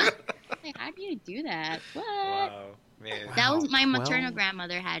 Like, how do you do that? What? Wow. Man. That was my 12? maternal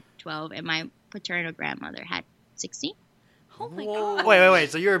grandmother had 12, and my paternal grandmother had 16. Oh my Whoa. god.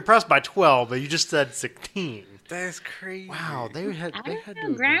 Wait. So you're impressed by 12, but you just said 16. That's crazy. Wow, they had. I They don't had know.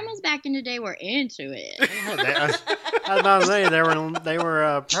 to. Grandmas back in the day were into it. I was about to say they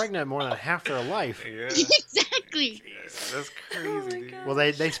were pregnant more than half their life. Yeah. Exactly. That's crazy, Oh my dude. God. Well,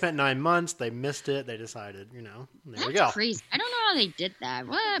 they spent 9 months. They missed it. They decided, there we go. That's crazy. I don't know how they did that.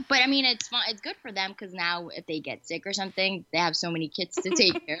 What? But I mean, it's fun. It's good for them because now if they get sick or something, they have so many kids to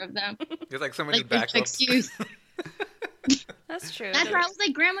take care of them. There's like so many Like, there's no backups. excuse. That's true. That's where I was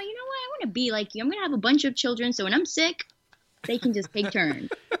like, Grandma, you know what? I want to be like you. I'm gonna have a bunch of children, so when I'm sick, they can just take turns,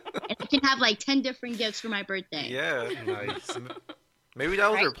 and I can have like 10 different gifts for my birthday. Yeah. Nice. Maybe that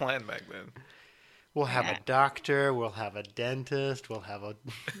was their Right. plan back then. We'll have Yeah. a doctor. We'll have a dentist. We'll have a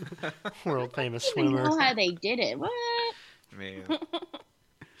world famous I don't even swimmer. know how they did it. What? Man.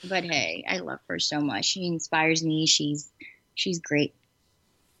 But hey, I love her so much. She inspires me. She's great.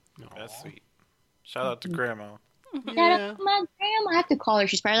 That's sweet. Shout out to Grandma. Shout Yeah. out to my grandma. I have to call her.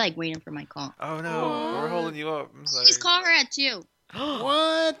 She's probably like waiting for my call. Oh no, we're holding you up. I'm sorry. Please call her at 2.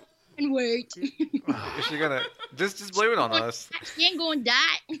 What? And wait. Is she gonna just blame it on us? She ain't gonna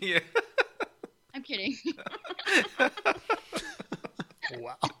die. Yeah. I'm kidding.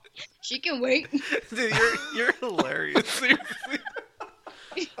 Wow. She can wait. Dude, you're hilarious. Seriously.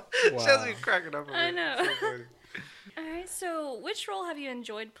 She has me cracking up. I know. So funny. Alright, so which role have you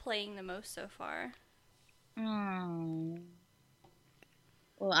enjoyed playing the most so far? Oh.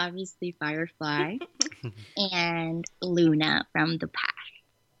 Well, obviously Firefly and Luna from the past.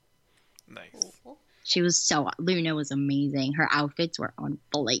 Nice. She was Luna was amazing. Her outfits were on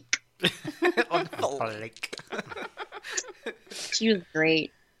Blake. On the Like, She was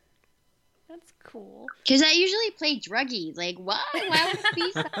great. That's cool. Because I usually play druggies. Like, what? Why would it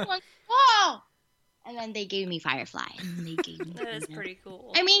be someone? Oh! And then they gave me Firefly. And then they gave me That is Luna. pretty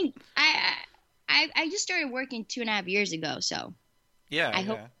cool. I mean, I just started working 2.5 years ago, so Yeah. I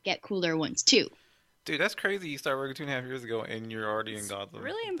hope to get cooler ones too. Dude, that's crazy. You started working 2.5 years ago, and you're already in Gotham.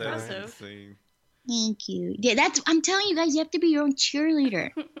 really That is impressive. insane. Thank you. Yeah, I'm telling you guys, you have to be your own cheerleader.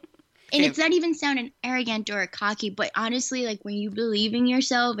 And it's not even sounding arrogant or cocky, but honestly, like when you believe in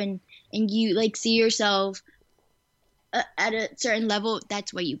yourself and you like see yourself at a certain level,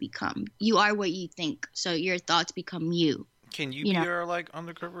 that's what you become. You are what you think, so your thoughts become you. Can you be our like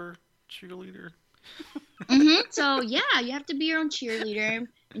undercover cheerleader? So yeah, you have to be your own cheerleader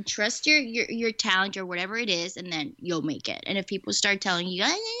and trust your talent or whatever it is, and then you'll make it. And if people start telling you,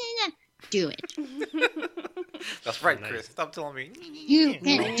 do it. That's right, Chris. Stop telling me. You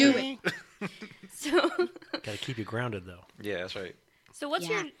can do it. So gotta keep you grounded, though. Yeah, that's right. So what's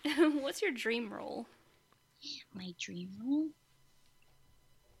your dream role? My dream role?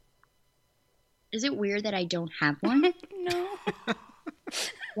 Is it weird that I don't have one? No.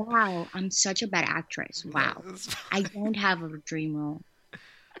 Wow, I'm such a bad actress. Wow. I don't have a dream role.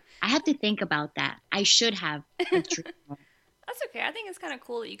 I have to think about that. I should have a dream role. That's okay. I think it's kind of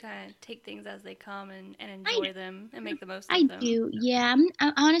cool that you kind of take things as they come and enjoy them and make the most of them. I do. Yeah.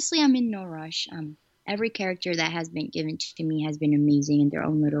 Honestly, I'm in no rush. Every character that has been given to me has been amazing in their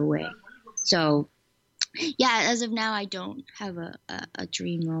own little way. So, yeah, as of now, I don't have a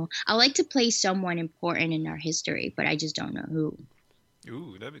dream role. I like to play someone important in our history, but I just don't know who.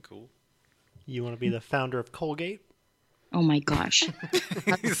 Ooh, that'd be cool. You want to be the founder of Colgate? Oh my gosh.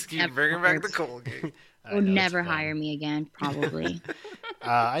 Just keep bringing back the Colgate. Will never hire me again, probably.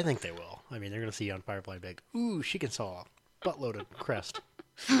 I think they will. I mean, they're going to see you on Firefly and be like, ooh, she can saw a buttload of Crest.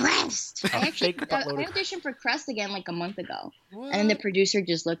 Crest! I auditioned for Crest again like a month ago. What? And then the producer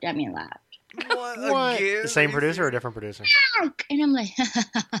just looked at me and laughed. What? Again? The same producer or a different producer? And I'm like,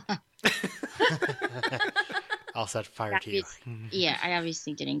 I'll set fire to you. Yeah, I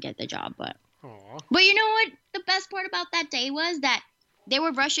obviously didn't get the job, but... Aww. But you know what? The best part about that day was that they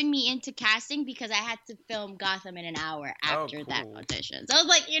were rushing me into casting because I had to film Gotham in an hour after that audition. So I was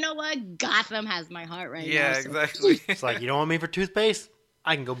like, you know what? Gotham has my heart right now. Yeah, exactly. It's like, you don't want me for toothpaste?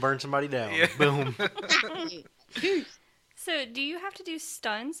 I can go burn somebody down. Yeah. Boom. So do you have to do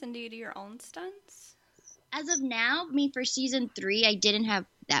stunts, and do you do your own stunts? As of now, for season 3, I didn't have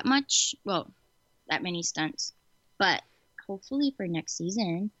that many stunts. But hopefully for next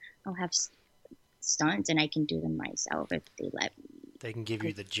season, I'll have stunts and I can do them myself if they let me. They can give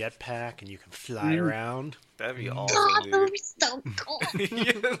you the jetpack and you can fly around. That'd be awesome. God, dude. that would be so cool.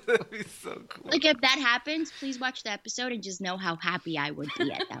 Yeah, that'd be so cool. Like if that happens, please watch the episode and just know how happy I would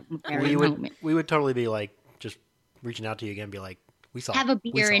be at that very moment. We would totally be like just reaching out to you again and be like, we saw. Have a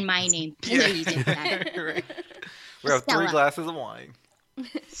beer in my name, please. Right. We have 3 glasses of wine.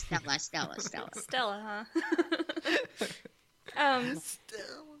 Stella. Stella, huh?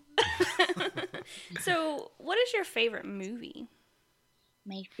 So, what is your favorite movie?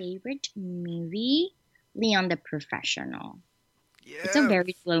 My favorite movie? Leon the Professional. Yeah. It's a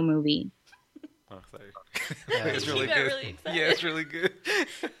very slow movie. Oh, sorry. It's really good. Really yeah, it's really good.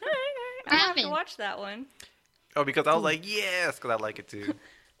 I have to watch that one. Oh, because I was like, yes, because I like it too.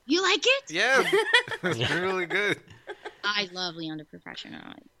 You like it? Yeah, it's really good. I love Leon the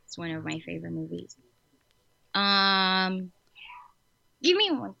Professional. It's one of my favorite movies. Give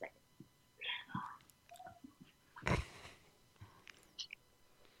me 1 second.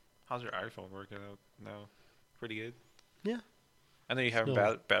 How's your iPhone working out now? Pretty good? Yeah. I know you have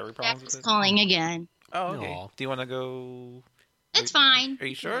battery problems with it. Calling again. Oh, okay. Aww. Do you want to go? It's fine. Are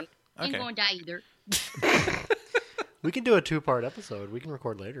you sure? I ain't Okay. gonna die either. We can do a 2-part episode. We can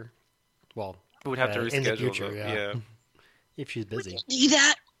record later. Well, We would have to reschedule in the future, though. yeah. If she's busy. Do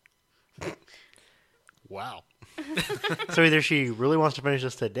that. Wow. So either she really wants to finish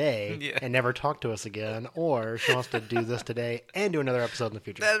this today Yeah. and never talk to us again, or she wants to do this today and do another episode in the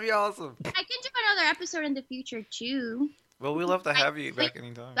future. That'd be awesome. I can do another episode in the future too. Well, we'd love to have you back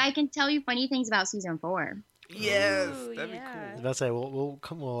anytime. I can tell you funny things about season 4. Yes, Ooh, that'd yeah. be I was cool. about to say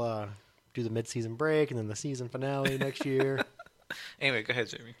we'll do the mid-season break and then the season finale next year. Anyway, go ahead,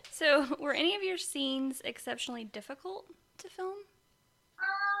 Jamie. So, were any of your scenes exceptionally difficult to film?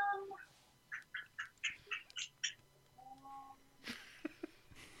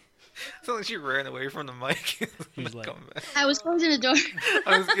 So like she ran away from the mic. She's like- Come back. I was closing the door.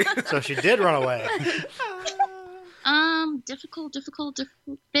 I was good. So she did run away. Difficult.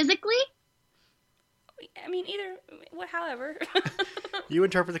 Physically? I mean, however. You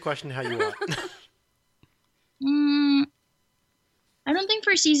interpret the question how you want. I don't think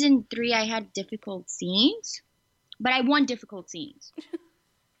for season 3 I had difficult scenes, but I won difficult scenes.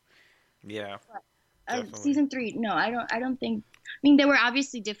 Yeah. Season 3, no, I don't think. I mean, they were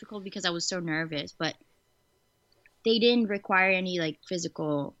obviously difficult because I was so nervous, but they didn't require any like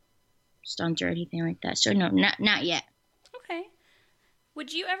physical stunts or anything like that. So no, not yet. Okay.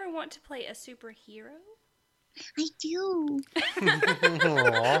 Would you ever want to play a superhero? I do.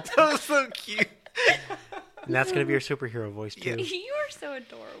 Aww. That was so cute. And that's gonna be your superhero voice too. You are so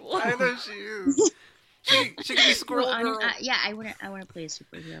adorable. I know she is. She can be Squirrel Girl. I want to play a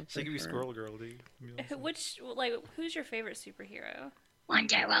superhero. She can be Squirrel Girl, dude. Who's your favorite superhero?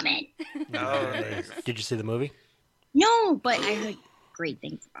 Wonder Woman. Oh, nice. Did you see the movie? No, but I heard great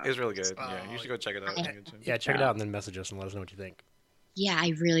things about it. It's really good. Yeah, you should go check it out. Yeah, check it out and then message us and let us know what you think. Yeah,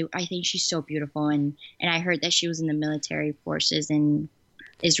 I think she's so beautiful, and I heard that she was in the military forces in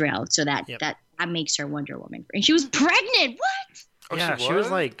Israel, so that makes her Wonder Woman. And she was pregnant. What? Oh, yeah, she was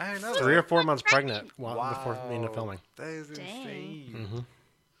like 3 or 4 months pregnant before the end of filming. That is insane. Mm-hmm.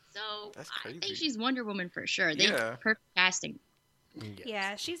 So that's crazy. I think she's Wonder Woman for sure. Perfect casting. Yes.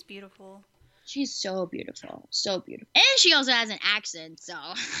 Yeah, she's beautiful. She's so beautiful, so beautiful, and she also has an accent. So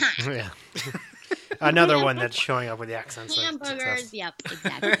yeah, another one that's showing up with the accents. Hamburgers. Yep,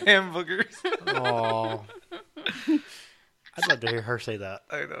 exactly. Hamburgers. Oh, I'd love to hear her say that.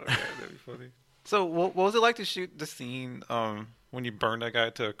 I know. Yeah, that'd be funny. So, what was it like to shoot the scene when you burned that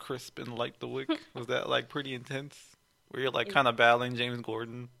guy to a crisp and light the wick? Was that like pretty intense? Where you're like kind of battling James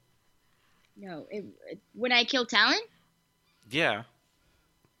Gordon? No, when I killed Talon. Yeah.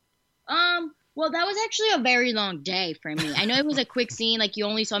 Well, that was actually a very long day for me. I know it was a quick scene, like you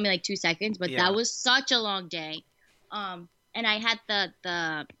only saw me like 2 seconds, but that was such a long day. And I had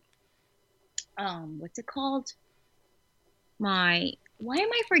the what's it called? Why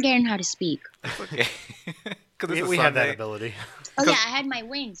am I forgetting how to speak? Okay. Because we have that ability. Oh yeah, I had my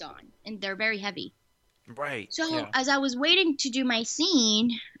wings on, and they're very heavy. Right. So as I was waiting to do my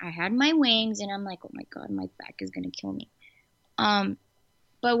scene, I had my wings, and I'm like, oh my god, my back is gonna kill me.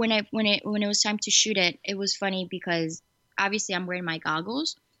 But when it was time to shoot it, it was funny because obviously I'm wearing my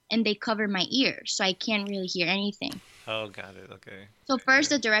goggles and they cover my ears, so I can't really hear anything. Oh, got it. Okay. So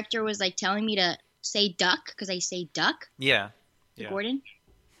first the director was like telling me to say duck because I say duck. Yeah. To Gordon,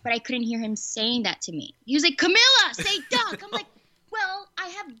 but I couldn't hear him saying that to me. He was like, Camila, say duck. I'm like, well, I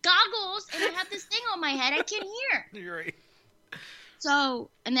have goggles and I have this thing on my head. I can't hear. You're right. So,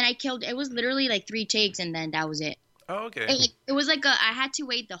 and then I killed. It was literally like 3 takes, and then that was it. Oh, okay. It was like I had to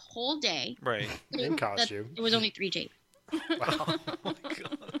wait the whole day. Right. In costume. It was only 3 takes. Wow. Oh my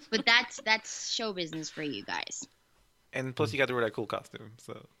God. But that's show business for you guys. And plus, you got to wear that cool costume.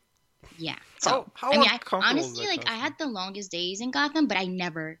 So. Yeah. So how I mean, honestly, like costume? I had the longest days in Gotham, but I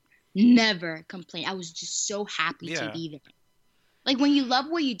never complained. I was just so happy to be there. Like when you love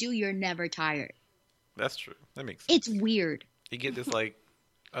what you do, you're never tired. That's true. That makes sense. It's weird. You get this like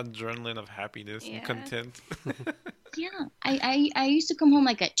adrenaline of happiness and content. Yeah. I used to come home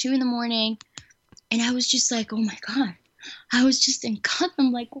like at 2 a.m, and I was just like, oh my God. I was just in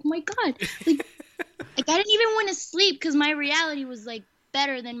Gotham like, oh my God. Like I didn't even want to sleep because my reality was like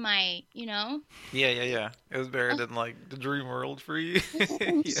better than my, Yeah. It was better than like the dream world for you.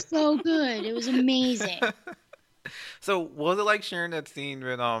 It was so good. It was amazing. So, what was it like sharing that scene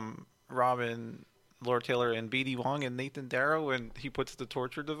with Robin, Lord Taylor, and B.D. Wong and Nathan Darrow when he puts the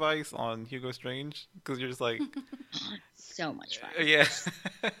torture device on Hugo Strange? Because you're just like... So much fun. Yeah. So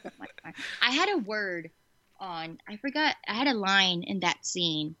much fun. I had a word on... I forgot. I had a line in that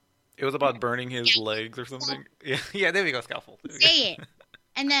scene. It was about burning his legs or something. Yeah, there we go, scaffold. Say it.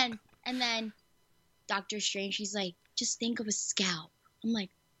 And then Doctor Strange, he's like, just think of a scalp. I'm like,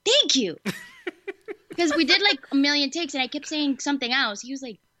 thank you. Because we did like a million takes and I kept saying something else. He was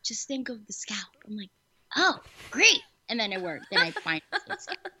like, just think of the scalp. I'm like, oh, great. And then it worked. Then I finally said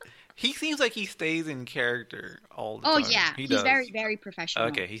scalp. He seems like he stays in character all the time. Oh, yeah. He's does. very, very professional.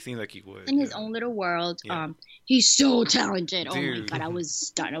 Okay, he seems like he would. In his own little world. Yeah. He's so talented. Dude. Oh, my God. I was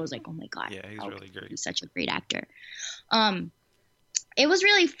stunned. I was like, oh, my God. Yeah, he's really great. He's such a great actor. It was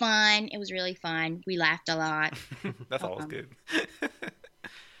really fun. We laughed a lot. That's always good.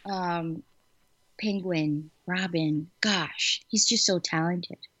 Penguin, Robin, gosh, he's just so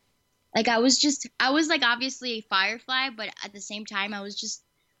talented. Like I was like obviously a Firefly, but at the same time I was just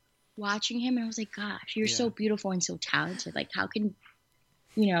watching him and I was like, gosh, you're so beautiful and so talented. Like how can,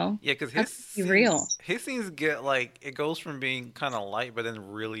 Yeah, because his scenes get like, it goes from being kind of light but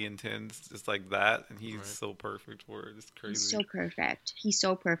then really intense, just like that, and he's so perfect for it. It's crazy. He's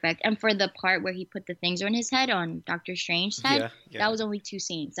so perfect. And for the part where he put the things on his head, on Doctor Strange's head, that was only 2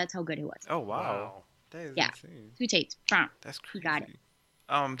 scenes. That's how good it was. Oh wow. That is insane. 2 takes. That's crazy. You got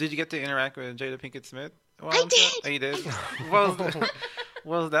it. Did you get to interact with Jada Pinkett Smith? I did. Oh, you did?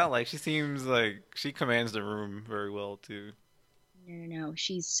 What was that like? She seems like she commands the room very well too. No.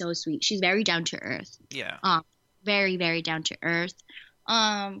 She's so sweet. She's very down to earth. Yeah. Very, very down to earth.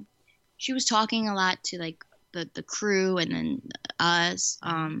 She was talking a lot to like the crew and then us.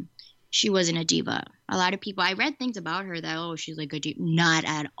 she wasn't a diva. A lot of people, I read things about her that, oh, she's like a diva. Not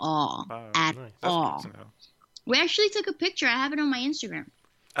at all. At all. We actually took a picture. I have it on my Instagram.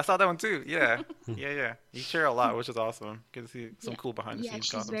 I saw that one too. Yeah. Yeah. You share a lot, which is awesome. Good to see some cool behind the scenes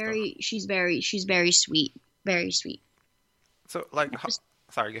stuff. She's very sweet. Very sweet. So, like,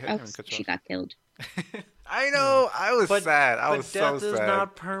 sorry, go ahead. She got killed. I know. I was sad. I was so sad. Death is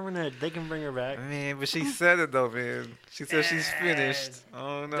not permanent. They can bring her back. Man, but she said it though, man. She said she's finished.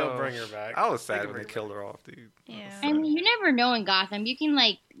 Oh no. They'll bring her back. I was sad when they killed her off, dude. Yeah. I mean, you never know in Gotham. You can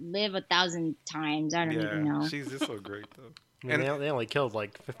like live 1,000 times. I don't even know. She's just so great though. I mean, they only killed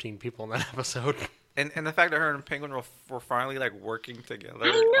like 15 people in that episode. And the fact that her and Penguin were finally like working together.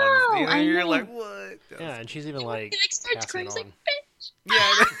 I know. You're like, what? Yeah, and she's even like starts crying. Like, bitch.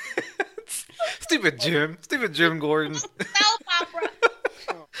 Yeah. Stupid Jim Gordon.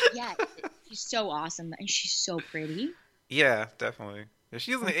 Yeah, she's so awesome and she's so pretty. Yeah, definitely. Yeah,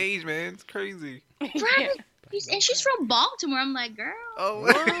 she doesn't age, man. It's crazy. Right. And she's from Baltimore. I'm like, girl. Oh,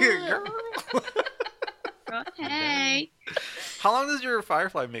 girl. Hey. How long does your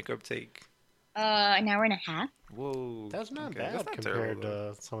Firefly makeup take? An hour and a half. Whoa. That's not bad compared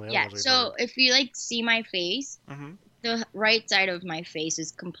to some of the others. Yeah, so if you like see my face, the right side of my face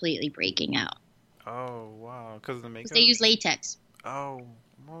is completely breaking out. Oh, wow. Because of the makeup? They use latex. Oh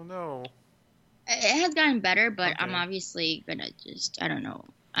no. It has gotten better, but I'm obviously going to I don't know.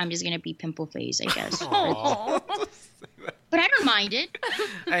 I'm just going to be pimple face, I guess. But I don't mind it.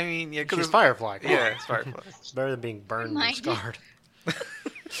 I mean, yeah, because it's Firefly. Yeah, it's Firefly. It's better than being burned and scarred.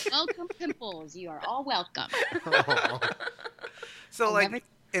 Welcome, pimples. You are all welcome. So, like,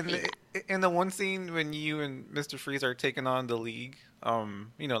 in the one scene when you and Mr. Freeze are taking on the League,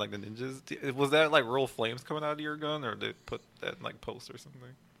 you know, like the ninjas, was that like real flames coming out of your gun, or did they put that in like post or something?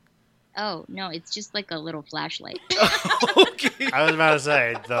 Oh no, it's just like a little flashlight. Okay. I was about to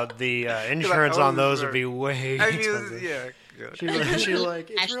say the insurance on those would be way. I mean, yeah. She's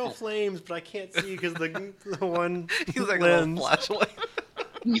like, it's real flames, but I can't see because the one. He's like a little flashlight.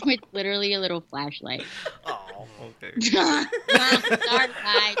 No, it's literally a little flashlight. Oh, okay. Sorry,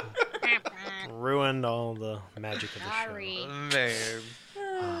 guys. Ruined all the magic of the show. Man.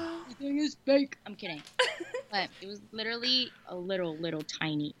 Everything is fake. I'm kidding. But it was literally a little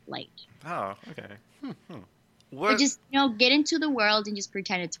tiny light. Oh, okay. What? Just, get into the world and just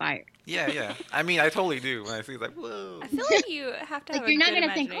pretend it's fire. Yeah. I mean, I totally do. When I see it, like, whoa. I feel like you have to have you're not going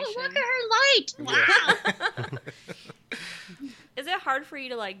to think, oh, look at her light. Wow. Is it hard for you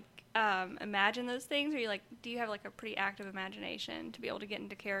to, like, imagine those things? Or do you have, like, a pretty active imagination to be able to get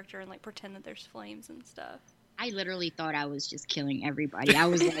into character and, like, pretend that there's flames and stuff? I literally thought I was just killing everybody. I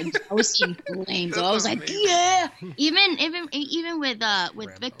was like, I was seeing flames. So I was like, yeah. Even with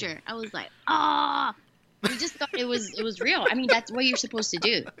Victor, I was like, ah. We just thought it was real. I mean, that's what you're supposed to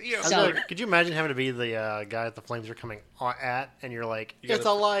do. Yeah. So, could you imagine having to be the guy that the flames are coming at, and you're like, it's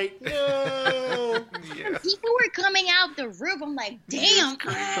a light. No. Yeah. People were coming out the roof. I'm like, damn.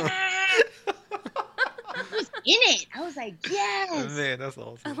 I was in it. I was like, yes. Man, that's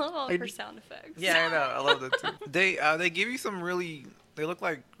awesome. I love all of her sound effects. Yeah, I know. I love that too. They give you some really. They look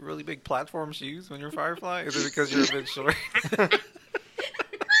like really big platform shoes when you're Firefly. Is it because you're a bit short?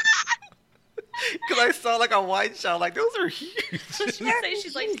 Because I saw like a wide shot, like those are huge.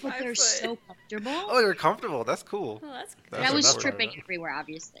 She's like 5 but they're foot. so comfortable. Oh, they're comfortable. That's cool. Oh, that's good. But I was tripping everywhere,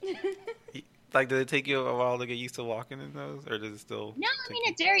 obviously. Like, did it take you a while to get used to walking in those, or does it still? No, I mean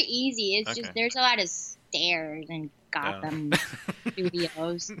it's very easy. It's just there's a lot of stairs in Gotham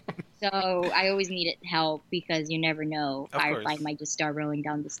studios, so I always needed help because you never know. Firefly might just start rolling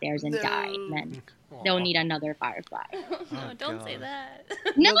down the stairs and die, and then they'll need another Firefly. No, don't say that.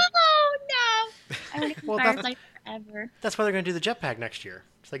 No. I want to be Firefly forever. That's why they're going to do the jetpack next year.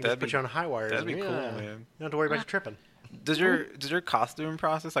 So they can just put you on high wires. That'd be cool, man. You don't have to worry about you tripping. Does your costume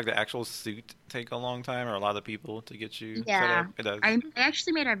process, like the actual suit, take a long time, or a lot of people to get you set up? It does. I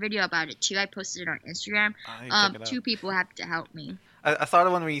actually made a video about it too. I posted it on Instagram. 2 people have to help me. I saw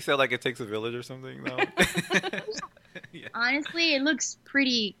the one when you said like it takes a village or something. No. Yeah. Honestly, it looks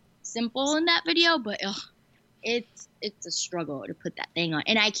pretty simple in that video, but it's a struggle to put that thing on,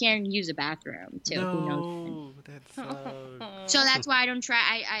 and I can't use a bathroom too. No, who knows? That sucks. So that's why I don't try.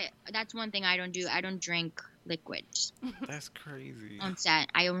 I that's one thing I don't do. I don't drink liquids. That's crazy. On set,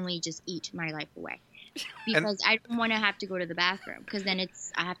 I only just eat my life away because I don't want to have to go to the bathroom because then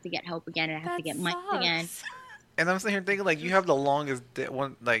I have to get help again and I have to get mics again. And I'm sitting here thinking, like, you have the longest day.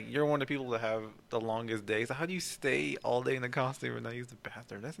 You're one of the people that have the longest day. So how do you stay all day in the costume and not use the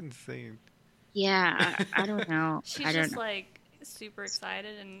bathroom? That's insane. Yeah, I don't know. She's just like super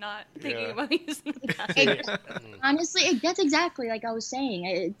excited and not thinking about using that. Honestly, that's exactly like I was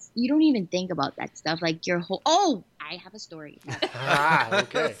saying. You don't even think about that stuff. Like your whole. Oh, I have a story.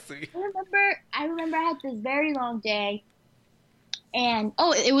 Okay. I remember I had this very long day, and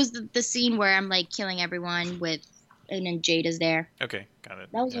it was the scene where I'm like killing everyone with, and then Jada's there. Okay, got it.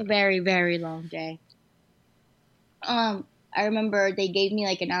 That was a very, very long day. I remember they gave me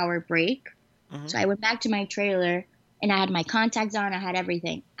like an hour break. Mm-hmm. So I went back to my trailer and I had my contacts on. I had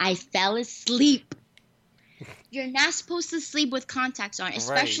everything. I fell asleep. You're not supposed to sleep with contacts on,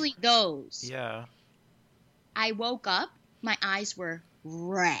 especially those. Yeah. I woke up. My eyes were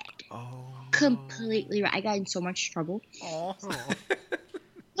red. Oh. Completely red. I got in so much trouble. Oh. I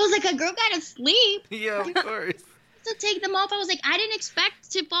was like, a girl gotta sleep. Yeah, of course. To take them off, I was like, I didn't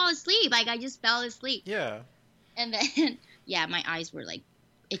expect to fall asleep. Like, I just fell asleep. Yeah. And then, my eyes were like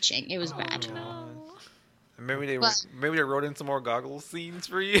itching. It was bad. No. Maybe they wrote in some more goggles scenes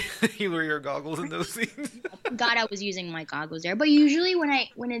for you. You wear your goggles in those scenes. God, I was using my goggles there. But usually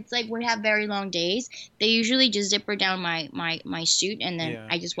when it's like we have very long days, they usually just zipper down my suit and then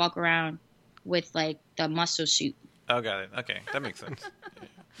I just walk around with like the muscle suit. Oh, got it. Okay, that makes sense.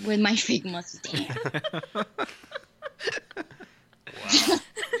 With my fake muscles. Wow.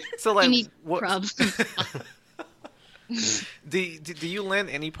 So like what? Do you lend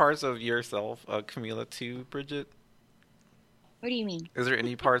any parts of yourself, Camila, to Bridget? What do you mean? Is there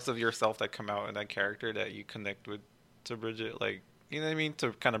any parts of yourself that come out in that character that you connect with to Bridget? Like, you know what I mean?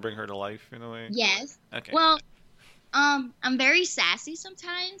 To kind of bring her to life in a way? Yes. Okay. Well, I'm very sassy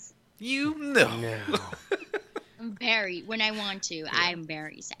sometimes. You know. I'm very, when I want to, I'm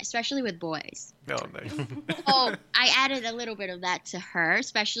very sassy, especially with boys. Oh, nice. I added a little bit of that to her,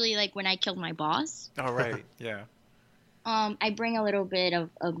 especially like when I killed my boss. Oh, right. Yeah. I bring a little bit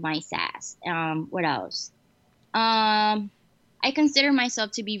of my sass. What else? I consider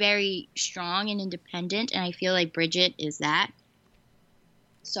myself to be very strong and independent, and I feel like Bridget is that.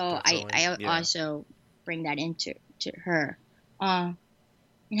 So I also bring that into her. And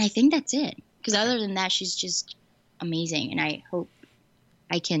I think that's it. Because other than that, she's just amazing, and I hope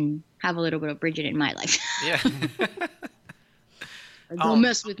I can have a little bit of Bridget in my life. Yeah. Don't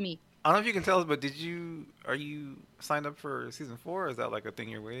mess with me. I don't know if you can tell us, but are you signed up for season 4? Or is that like a thing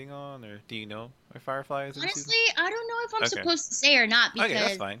you're waiting on, or do you know if Firefly is in Honestly, I don't know if I'm supposed to say or not because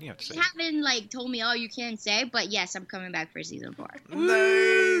that's fine. You have to say. They haven't like told me, you can't say, but yes, I'm coming back for season 4.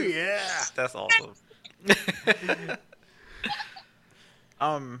 Nice. Yeah, that's awesome.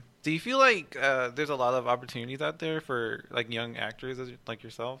 Do you feel like there's a lot of opportunities out there for like young actors like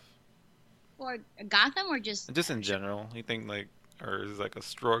yourself? For Gotham or just in general? You think like, or is it like a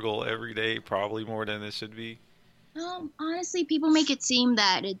struggle every day, probably more than it should be? Honestly, people make it seem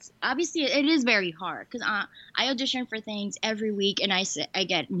that it's obviously it is very hard because I audition for things every week and I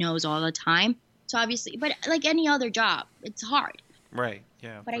get no's all the time. So obviously, but like any other job, it's hard. Right.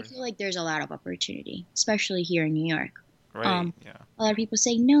 Yeah. But I feel like there's a lot of opportunity, especially here in New York. Right. Yeah. A lot of people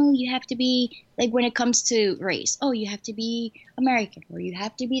say, no, you have to be, like when it comes to race, you have to be American or you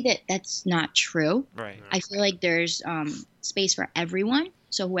have to be that. That's not true. Right. I feel like there's space for everyone.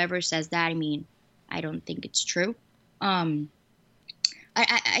 So whoever says that, I mean, I don't think it's true. I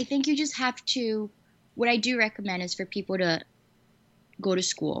think you just have to, what I do recommend is for people to go to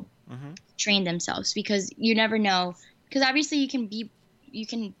school, train themselves because you never know. Because obviously you can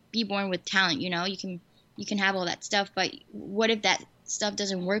be born with talent, you know, you can have all that stuff, but what if that stuff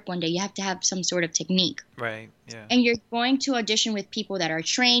doesn't work one day? You have to have some sort of technique. Right, yeah. And you're going to audition with people that are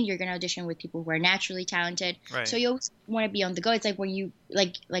trained. You're going to audition with people who are naturally talented. Right. So you always want to be on the go. It's like when you,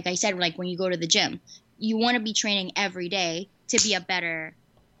 like I said, like when you go to the gym. You want to be training every day to be a better,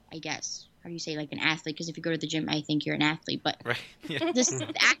 I guess, how do you say, like an athlete? Because if you go to the gym, I think you're an athlete. But right. Yeah.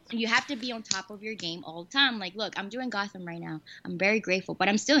 You have to be on top of your game all the time. Like, look, I'm doing Gotham right now. I'm very grateful, but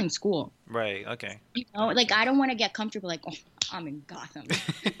I'm still in school. Right. Okay. You know, like I don't want to get comfortable. Like, I'm in Gotham.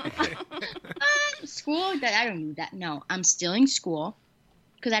 School? That I don't need that. No, I'm still in school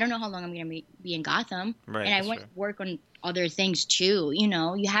because I don't know how long I'm going to be in Gotham. Right. And I want to work on other things too. You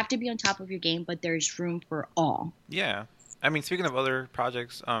know, you have to be on top of your game, but there's room for all. Yeah. I mean, speaking of other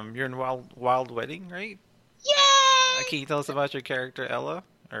projects, you're in Wild Wedding, right? Yay! Can you tell us about your character, Ella?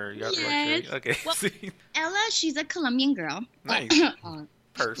 Or you have to watch it? Okay. Well, Ella, she's a Colombian girl. Nice.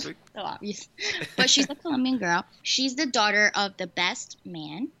 Perfect. So obvious. But she's a Colombian girl. She's the daughter of the best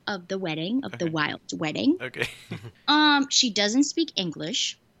man of the wedding, of the Wild Wedding. Okay. She doesn't speak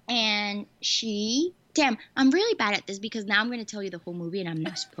English, and Damn, I'm really bad at this because now I'm going to tell you the whole movie and I'm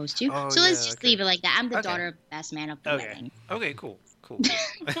not supposed to. So let's just leave it like that. I'm the daughter of the best man of the wedding. Okay, cool. cool.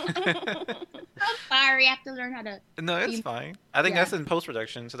 I'm sorry, I have to learn how to. No, it's fine. I think that's in post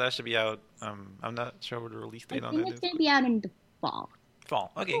production, so that should be out. I'm not sure what the release date on that is. I think it's gonna be out in the fall.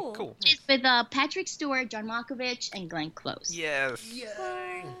 Fall. Okay, cool. It's with Patrick Stewart, John Malkovich, and Glenn Close. Yes.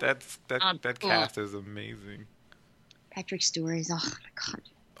 Yay. That cast is amazing. Patrick Stewart is, oh my god.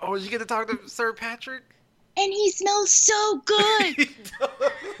 Oh, you get to talk to Sir Patrick? And he smells so good.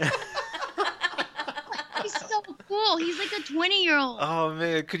 He's so cool. He's like a 20-year-old. Oh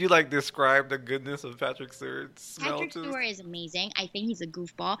man, could you like describe the goodness of Patrick Stewart's smell? Patrick Stewart is amazing. I think he's a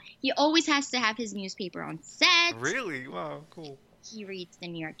goofball. He always has to have his newspaper on set. Really? Wow, cool. He reads the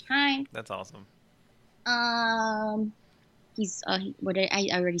New York Times. That's awesome. He's I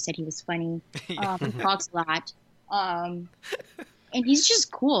already said he was funny. He talks a lot. And he's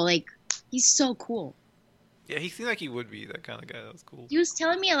just cool. Like, he's so cool. Yeah, he seemed like he would be that kind of guy. That was cool. He was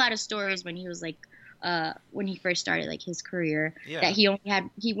telling me a lot of stories when he was like, when he first started like his career. Yeah. That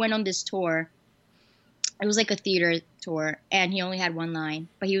he went on this tour. It was like a theater tour, and he only had one line,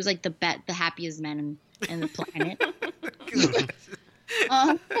 but he was like the happiest man in the planet.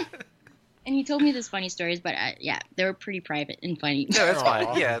 And he told me these funny stories, but yeah, they were pretty private and funny. No, that's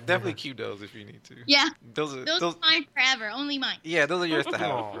fine. Yeah, definitely keep those if you need to. Yeah, those are mine forever, only mine. Yeah, those are yours to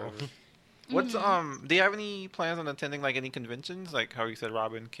have forever. What's do you have any plans on attending like any conventions? Like how you said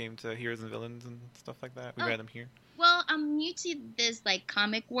Robin came to Heroes and Villains and stuff like that. We met him here. Well, I'm new to this like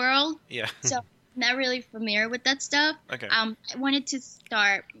comic world. Yeah. So I'm not really familiar with that stuff. Okay. I wanted to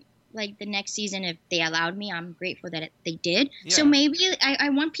start like the next season if they allowed me. I'm grateful that they did. Yeah. So maybe I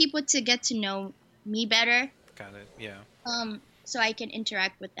want people to get to know me better. Got it. Yeah. So I can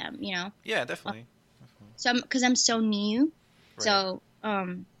interact with them. You know. Yeah, definitely. So because I'm so new, right. So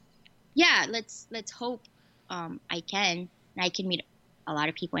yeah, let's hope I can meet a lot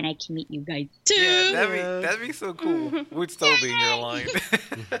of people and I can meet you guys too. Yeah, that'd be so cool. We'd still be in your line.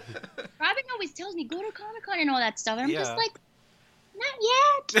 Robin always tells me go to Comic-Con and all that stuff, and I'm just like, not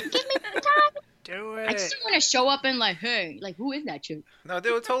yet. Give me some time. Do it. I just don't want to show up and like, hey, like who is that chick? No,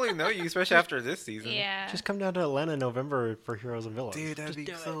 they would totally know you, especially after this season. Yeah. Just come down to Atlanta in November for Heroes and Villains. Dude, that'd be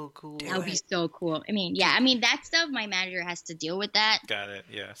so cool. That would be so cool. I mean, that stuff, my manager has to deal with that. Got it.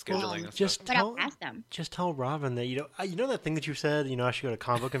 Yeah, scheduling and stuff. But I'll ask them. Just tell Robin that, you know that thing that you said, I should go to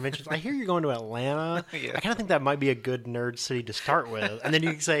comic book conventions? I hear you're going to Atlanta. Yeah. I kind of think that might be a good nerd city to start with. And then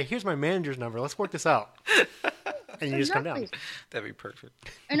you can say, here's my manager's number. Let's work this out. And you just come down. That'd be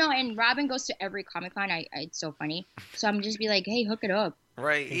perfect. No, and Robin goes to every Comic-Con. It's so funny. So I'm just be like, hey, hook it up.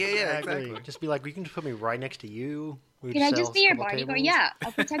 Right. Yeah, exactly. Just be like, we can just put me right next to you. Can I just be your bodyguard? Yeah,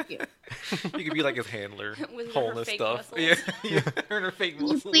 I'll protect you. You could be like his handler. With holding her fake stuff. Muscles. Yeah. Her fake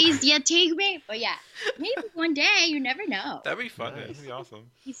muscles. Please, take me. But yeah, maybe one day. You never know. That'd be fun. Nice. That'd be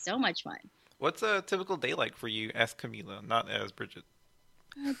awesome. He's so much fun. What's a typical day like for you as Camila, not as Bridget?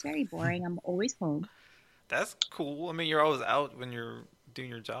 It's very boring. I'm always home. That's cool. I mean, you're always out when you're doing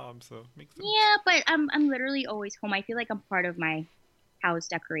your job, so it makes sense. Yeah, but I'm literally always home. I feel like I'm part of my house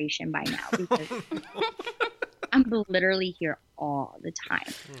decoration by now because I'm literally here all the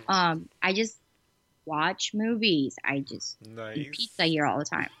time. I just watch movies. I just eat pizza here all the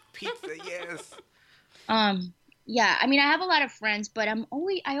time. Pizza, yes. Yeah. I mean, I have a lot of friends, but I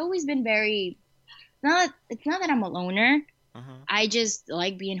always been very. It's not that I'm a loner. I just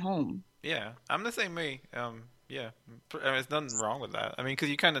like being home. Yeah, I'm the same way. Yeah, I mean, there's nothing wrong with that. I mean, because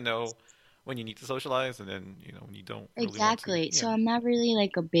you kind of know when you need to socialize, and then when you don't. Really exactly. Want to. So I'm not really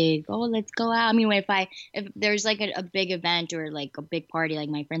like a big let's go out. I mean, if there's like a big event or like a big party, like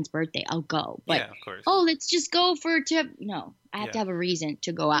my friend's birthday, I'll go. But yeah, of course. Let's just go for a tip. No, I have to have a reason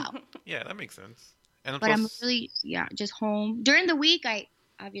to go out. Yeah, that makes sense. And but I'm really just home during the week. I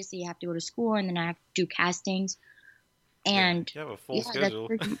obviously have to go to school, and then I have to do castings. And you have a full schedule.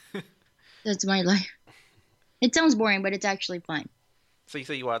 That's my life. It sounds boring, but it's actually fun. So you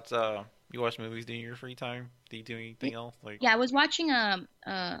say you watch movies during your free time? Do you do anything else? Yeah, I was watching a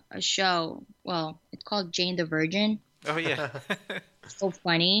show. Well, it's called Jane the Virgin. Oh yeah. So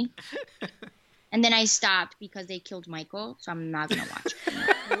funny. And then I stopped because they killed Michael, so I'm not gonna watch it.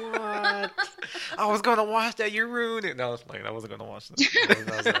 What? I was gonna watch that. You ruined it. No, I was playing. I wasn't gonna watch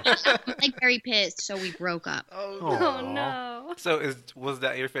that. I'm like very pissed, so we broke up. Oh no. So was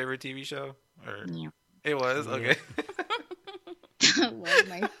that your favorite TV show? Or... Yeah. It was? Okay. That was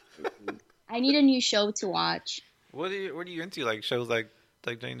my favorite. I need a new show to watch. What are you into? Like shows like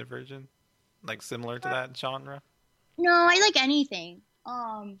Jane the Virgin? Like similar to that genre? No, I like anything.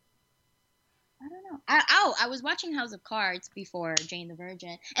 I don't know. I was watching House of Cards before Jane the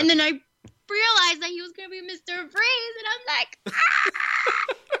Virgin, and then I realized that he was gonna be Mr. Freeze, and I'm like, ah!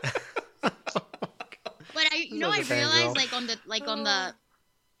 But I realized on the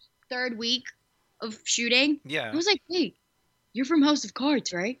third week of shooting. Yeah. I was like, "Hey, you're from House of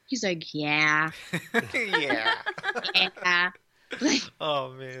Cards, right?" He's like, "Yeah." Yeah. Yeah. Like,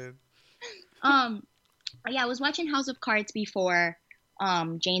 oh man. Yeah, I was watching House of Cards before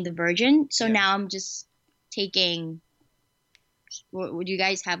Jane the Virgin, so now I'm just taking. Would you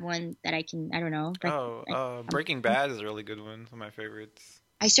guys have one that I can? I don't know. Breaking Bad is a really good one. One of my favorites.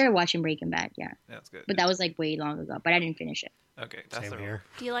 I started watching Breaking Bad. Yeah, that's good. But that was like way long ago. But I didn't finish it. Okay, that's Same here.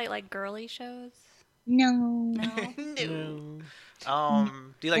 Do you like girly shows? No. Do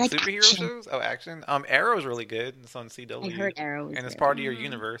you like superhero action. shows? Oh, action. Arrow is really good. It's on CW. I heard Arrow was and it's good. part of your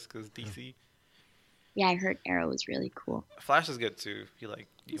universe because DC. Yeah, I heard Arrow was really cool. Flash is good too. If you like.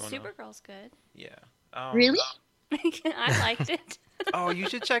 Supergirl's good. Yeah. Really? I liked it. Oh, you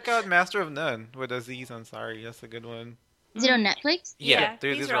should check out Master of None with Aziz Ansari. That's a good one. Is it on Netflix? Yeah,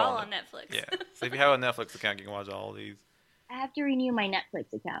 these are all on Netflix. Yeah. So if you have a Netflix account, you can watch all of these. I have to renew my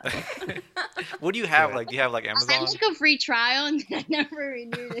Netflix account. What do you have? Like, do you have like Amazon? I took a free trial and I never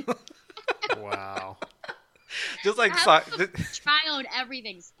renewed it. Wow. Just like trial on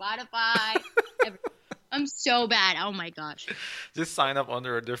everything, Spotify. Everything. I'm so bad. Oh my gosh. Just sign up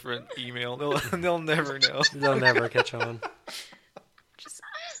under a different email. They'll never know. They'll never catch on.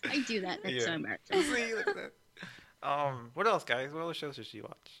 I do that. That's so embarrassing. See, look at that. What else, guys? What other shows did she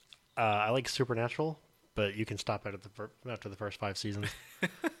watch? I like Supernatural, but you can stop it after the first 5 seasons.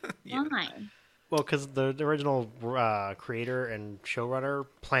 Why? Well, because the original creator and showrunner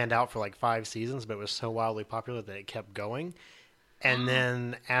planned out for like 5 seasons, but it was so wildly popular that it kept going. And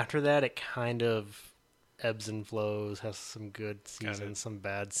then after that, it kind of ebbs and flows, has some good seasons, some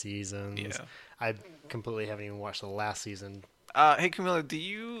bad seasons. Yeah. I completely haven't even watched the last season. Hey Camila, do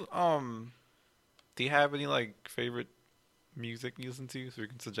you have any like favorite music you listen to, so we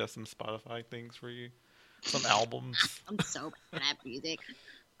can suggest some Spotify things for you? Some albums. I'm so bad at music.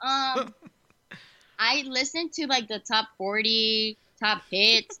 I listen to like the top 40, top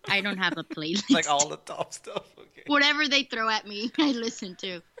hits. I don't have a playlist. Like all the top stuff. Okay. Whatever they throw at me, I listen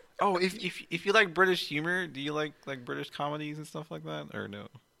to. Oh, if you like British humor, do you like British comedies and stuff like that, or no?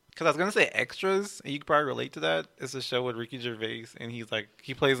 Because I was gonna say Extras, and you could probably relate to that. It's a show with Ricky Gervais, and he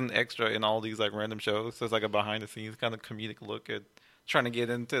plays an extra in all these like random shows. So it's like a behind the scenes kind of comedic look at trying to get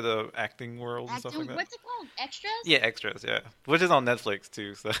into the acting world and stuff like that. What's it called? Extras? Yeah, Extras. Yeah, which is on Netflix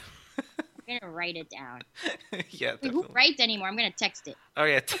too. So I'm gonna write it down. Yeah. Wait, who writes anymore? I'm gonna text it. Oh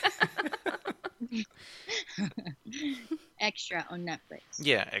yeah. Extra on Netflix.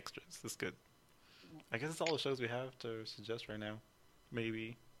 Yeah, Extras. That's good. I guess that's all the shows we have to suggest right now.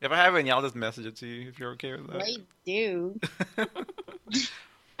 Maybe. If I have any, I'll just message it to you if you're okay with that. Please do.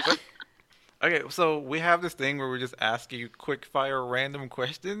 Okay, so we have this thing where we just ask you quick fire random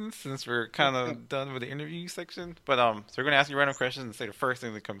questions since we're kind of done with the interview section. But so we're gonna ask you random questions and say the first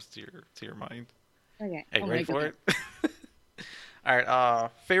thing that comes to your mind. Okay. Hey, ready for it? All right.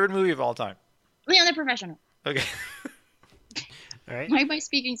 Favorite movie of all time? Leon the Professional. Okay. All right. Why am I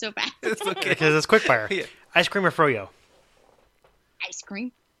speaking so fast? It's okay. Because it's quick fire. Yeah. Ice cream or froyo? Ice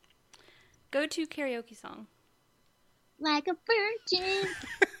cream. Go-to karaoke song. Like a virgin.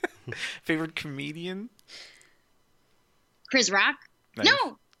 Favorite comedian? Chris Rock. Nice.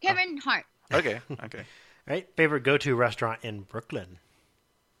 No, Kevin Hart. Okay. Okay. All right. Favorite go-to restaurant in Brooklyn?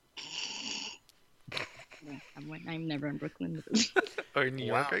 I'm never in Brooklyn. Or in New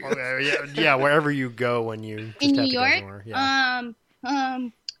York, I guess. Okay, yeah, wherever you go when you In just New have to go York? somewhere. Yeah.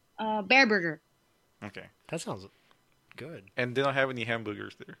 Bear Burger. Okay. That sounds good. And they don't have any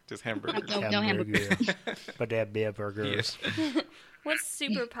hamburgers there, just hamburgers. No hamburger. But they have beer burgers. Yes. What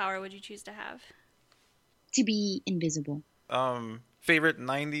superpower would you choose to have? To be invisible. Favorite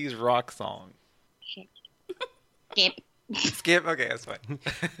 90s rock song? Shit. Skip. Skip? Okay, that's fine.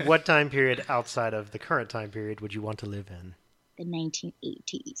 What time period outside of the current time period would you want to live in? The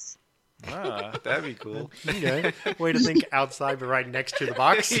 1980s. Ah, that'd be cool. Okay. Way to think outside, but right next to the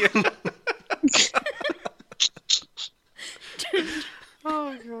box.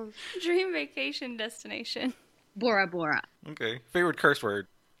 Oh, God. Dream vacation destination. Bora Bora. Okay. Favorite curse word?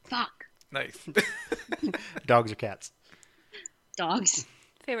 Fuck. Nice. Dogs or cats? Dogs.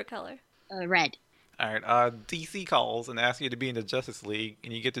 Favorite color? Red. All right. DC calls and asks you to be in the Justice League,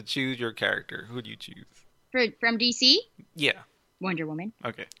 and you get to choose your character. Who do you choose? From DC? Yeah. Wonder Woman.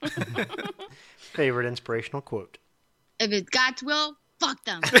 Okay. Favorite inspirational quote? If it's God's will, fuck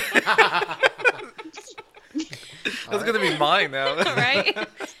them. That's going to be mine now. Right?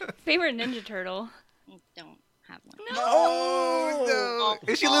 Favorite Ninja Turtle? I don't have one. No. Oh, no.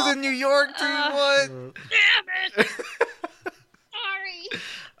 And she lives in New York, too? What? Damn it. Sorry.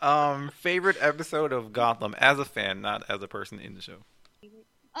 Favorite episode of Gotham as a fan, not as a person in the show.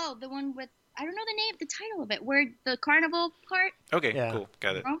 Oh, the one with, I don't know the title of it, where the carnival part. Okay, cool.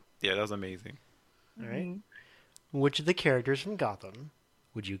 Got it. Oh. Yeah, that was amazing. All right. Which of the characters from Gotham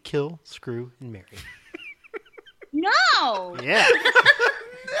would you kill, screw, and marry? No! Yeah.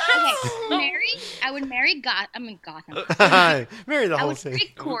 Okay, I would marry Gotham. Marry the I whole would thing.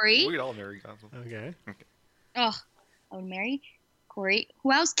 marry Corey. We'd all marry Gotham. Okay. Oh, I would marry Corey.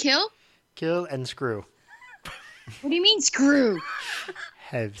 Who else? Kill? Kill and screw. What do you mean screw?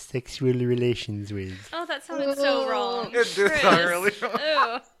 Have sexual relations with. Oh, that sounded so wrong. It did sound really wrong.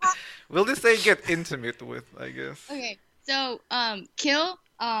 Ew. We'll just say get intimate with, I guess. Okay, so kill.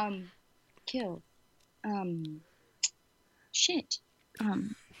 Shit. I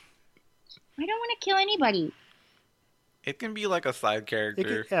don't want to kill anybody. It can be like a side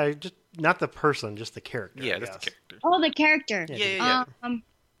character. Just not the person, just the character. Yeah, just the character. Oh, the character. Yeah.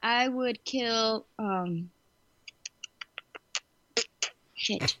 I would kill.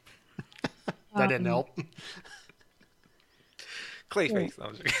 Shit. That didn't help. Clayface.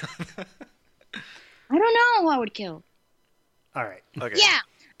 I don't know who I would kill. All right. Okay. Yeah,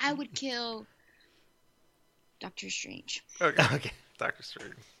 I would kill Doctor Strange. Okay. Doctor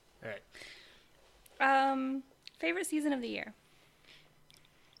Strange. All right. Favorite season of the year?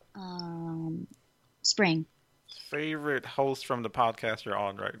 Spring. Favorite host from the podcast you're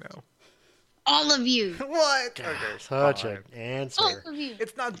on right now? All of you. What? Okay, Okay. such fine. an answer. All of you.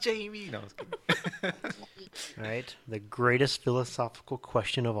 It's not Jamie. No, I was kidding. All right. The greatest philosophical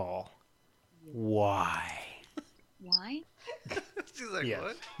question of all. Why? Why? She's like, Yes.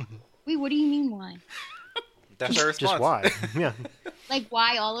 what? Wait, what do you mean why? That's her response. Just why? Yeah. Like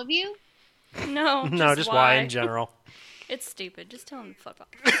why all of you? No. No, just why in general. It's stupid. Just tell him to fuck off.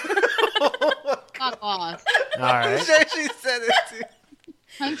 Fuck off. All right. She said it too.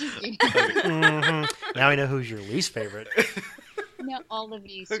 I'm just kidding. Now we know who's your least favorite. No, all of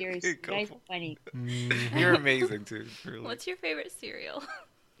you, seriously. go You guys for are funny. You're amazing too. Really. What's your favorite cereal?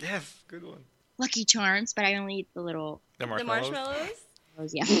 Yes, good one. Lucky Charms, but I only eat the little. The The marshmallows?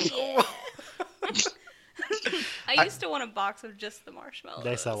 Those, yeah. I used to want a box of just the marshmallows.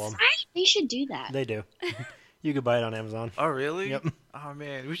 They sell them. They should do that. They do. You could buy it on Amazon. Oh, really? Yep. Oh,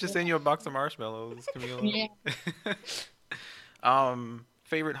 man. We should send you a box of marshmallows, Camila. Yeah.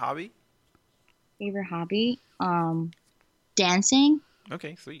 Favorite hobby? Favorite hobby? Dancing.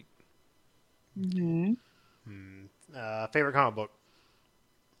 Okay, sweet. Mm-hmm. Favorite comic book?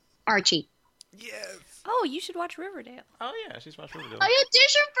 Archie. Yes. Oh, you should watch Riverdale. Oh, yeah. She's watched Riverdale. I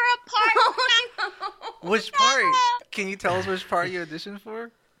auditioned for a part. Which part? Can you tell us which part you auditioned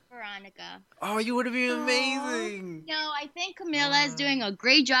for? Veronica. Oh, you would have been amazing. No, I think Camila is doing a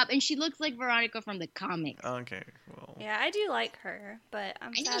great job, and she looks like Veronica from the comics. Okay, well. Yeah, I do like her, but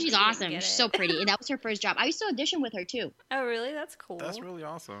I'm I sad think she's that you didn't awesome. get She's it. so pretty, and that was her first job. I used to audition with her too. Oh, really? That's cool. That's really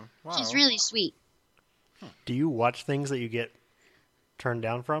awesome. Wow. She's really sweet. Do you watch things that you get turned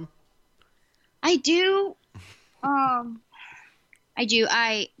down from? I do. I do.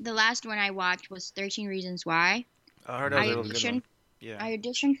 The last one I watched was 13 Reasons Why. I heard that was a really good auditioned. one. Yeah. I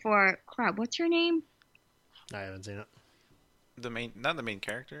auditioned for crap. What's her name? I haven't seen it. Not the main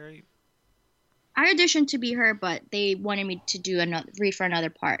character, right? I auditioned to be her, but they wanted me to do read for another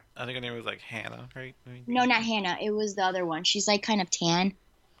part. I think her name was like Hannah, right? No, not Hannah. It was the other one. She's like kind of tan.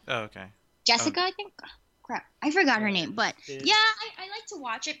 Oh, okay. Jessica, I think. Crap, I forgot her name. But yeah, I like to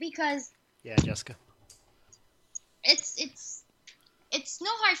watch it because Yeah, Jessica. it's no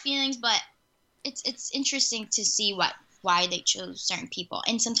hard feelings, but it's interesting to see why they chose certain people.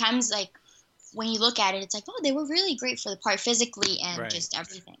 And sometimes like when you look at it, it's like, oh, they were really great for the part physically and just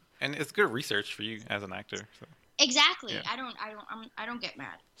everything. And it's good research for you as an actor. So. Exactly. Yeah. I don't get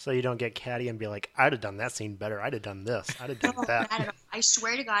mad. So you don't get catty and be like, I'd have done that scene better. I'd have done this. I'd have done that. Not at all. I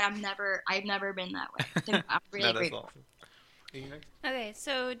swear to God, I've never been that way. I'm really grateful. Awesome. Okay,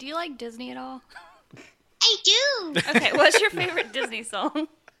 so do you like Disney at all? I do. Okay, what's your favorite Disney song?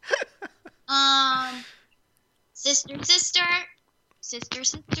 Sister, sister, sister,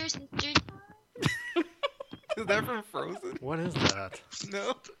 sister, sister. Is that from Frozen? What is that?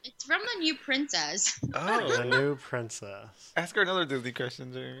 No. It's from the new Princess. Oh. The new princess. Ask her another Disney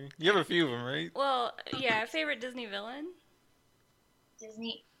question, Jeremy. You have a few of them, right? Well, yeah, favorite Disney villain?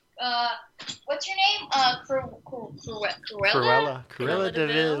 Disney. What's your name? Cruella. Cruella de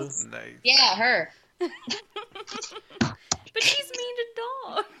Vil. Nice. Yeah, her. But she's mean to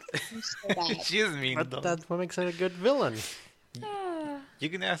dogs. So bad. She is mean. That's what makes her a good villain. You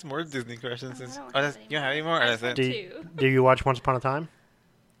can ask more Disney questions. I Since don't have you don't have any more? I That's just it. have two. Do you watch Once Upon a Time?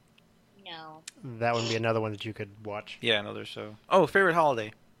 No. That would be another one that you could watch. Yeah, another show. Oh, favorite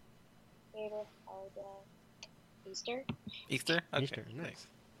holiday? Easter. Easter? Okay, Easter, nice.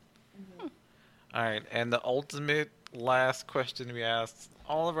 Mm-hmm. All right, and the ultimate last question we asked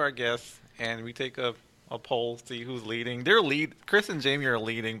all of our guests, and we take a poll, see who's leading. Chris and Jamie are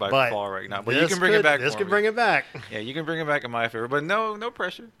leading by far right now, but you can bring it back. This can bring it back. Yeah, you can bring it back in my favor, but no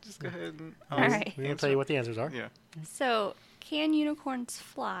pressure. Just go ahead and all right. We're gonna tell you what the answers are. Yeah. So, can unicorns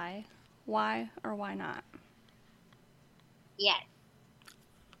fly? Why or why not? Yes.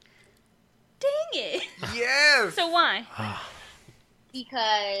 Dang it! Yes. So why?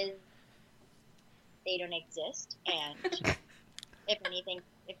 Because they don't exist, and if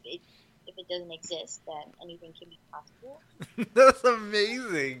it doesn't exist, then anything can be possible. That's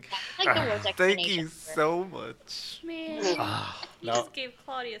amazing. That's like the worst explanation. Thank you so much. Man, you No. just gave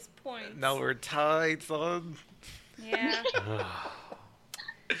Claudius points. Now we're tied, son. Yeah.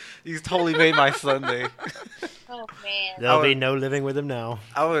 He's totally made my Sunday. Oh man. There'll be no living with him now.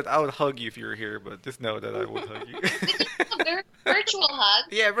 I would hug you if you were here, but just know that I would hug you. Virtual hug.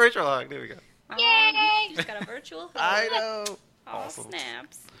 Yeah, virtual hug. There we go. Yay! You just got a virtual hug. I know. Oh, Awesome.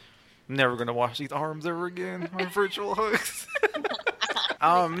 snaps. I'm never gonna wash these arms ever again on virtual hugs.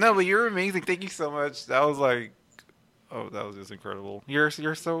 No, but you're amazing. Thank you so much. That was that was just incredible. You're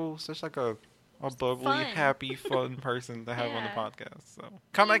such like a bubbly, Fun. happy, fun person to have on the Yeah. podcast. So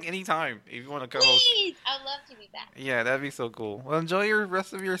come back anytime if you want to co-host. Please, I would love to be back. Yeah, that'd be so cool. Well, enjoy your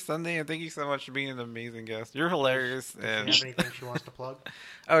rest of your Sunday, and thank you so much for being an amazing guest. You're hilarious. Do you And have anything she wants to plug?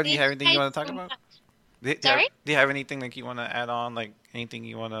 oh, do you have anything you want to talk about? Sorry? Do you have anything like you want to add on? Like anything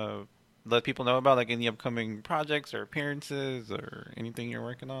you want to let people know about? Like any upcoming projects or appearances or anything you're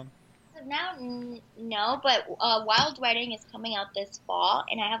working on? So now, no, but Wild Wedding is coming out this fall,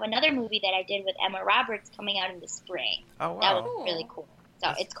 and I have another movie that I did with Emma Roberts coming out in the spring. Oh, wow. That was really cool.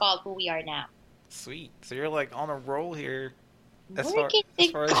 So it's called Who We Are Now. Sweet. So you're like on a roll here. As Working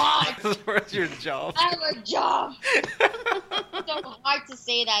far God. as far as your job. I have a job. It's so hard to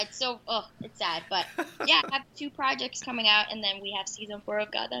say that. It's so, it's sad. But yeah, I have 2 projects coming out, and then we have season 4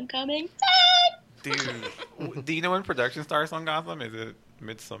 of Gotham coming. Dude, do you know when production starts on Gotham? Is it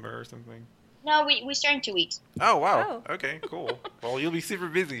midsummer or something? No, we start in 2 weeks. Oh, wow. Oh. Okay, cool. Well, you'll be super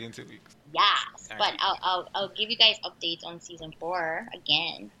busy in 2 weeks. Yes, All but right. I'll give you guys updates on season 4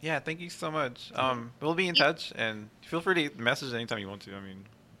 again. Yeah, thank you so much. We'll be in touch, and feel free to message anytime you want to. I mean,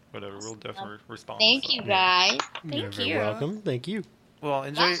 whatever. We'll definitely respond. Thank you, guys. Thank You're you. welcome. Thank you. Well,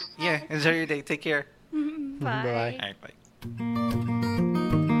 enjoy your day. Take care. Bye. Bye. All right, bye.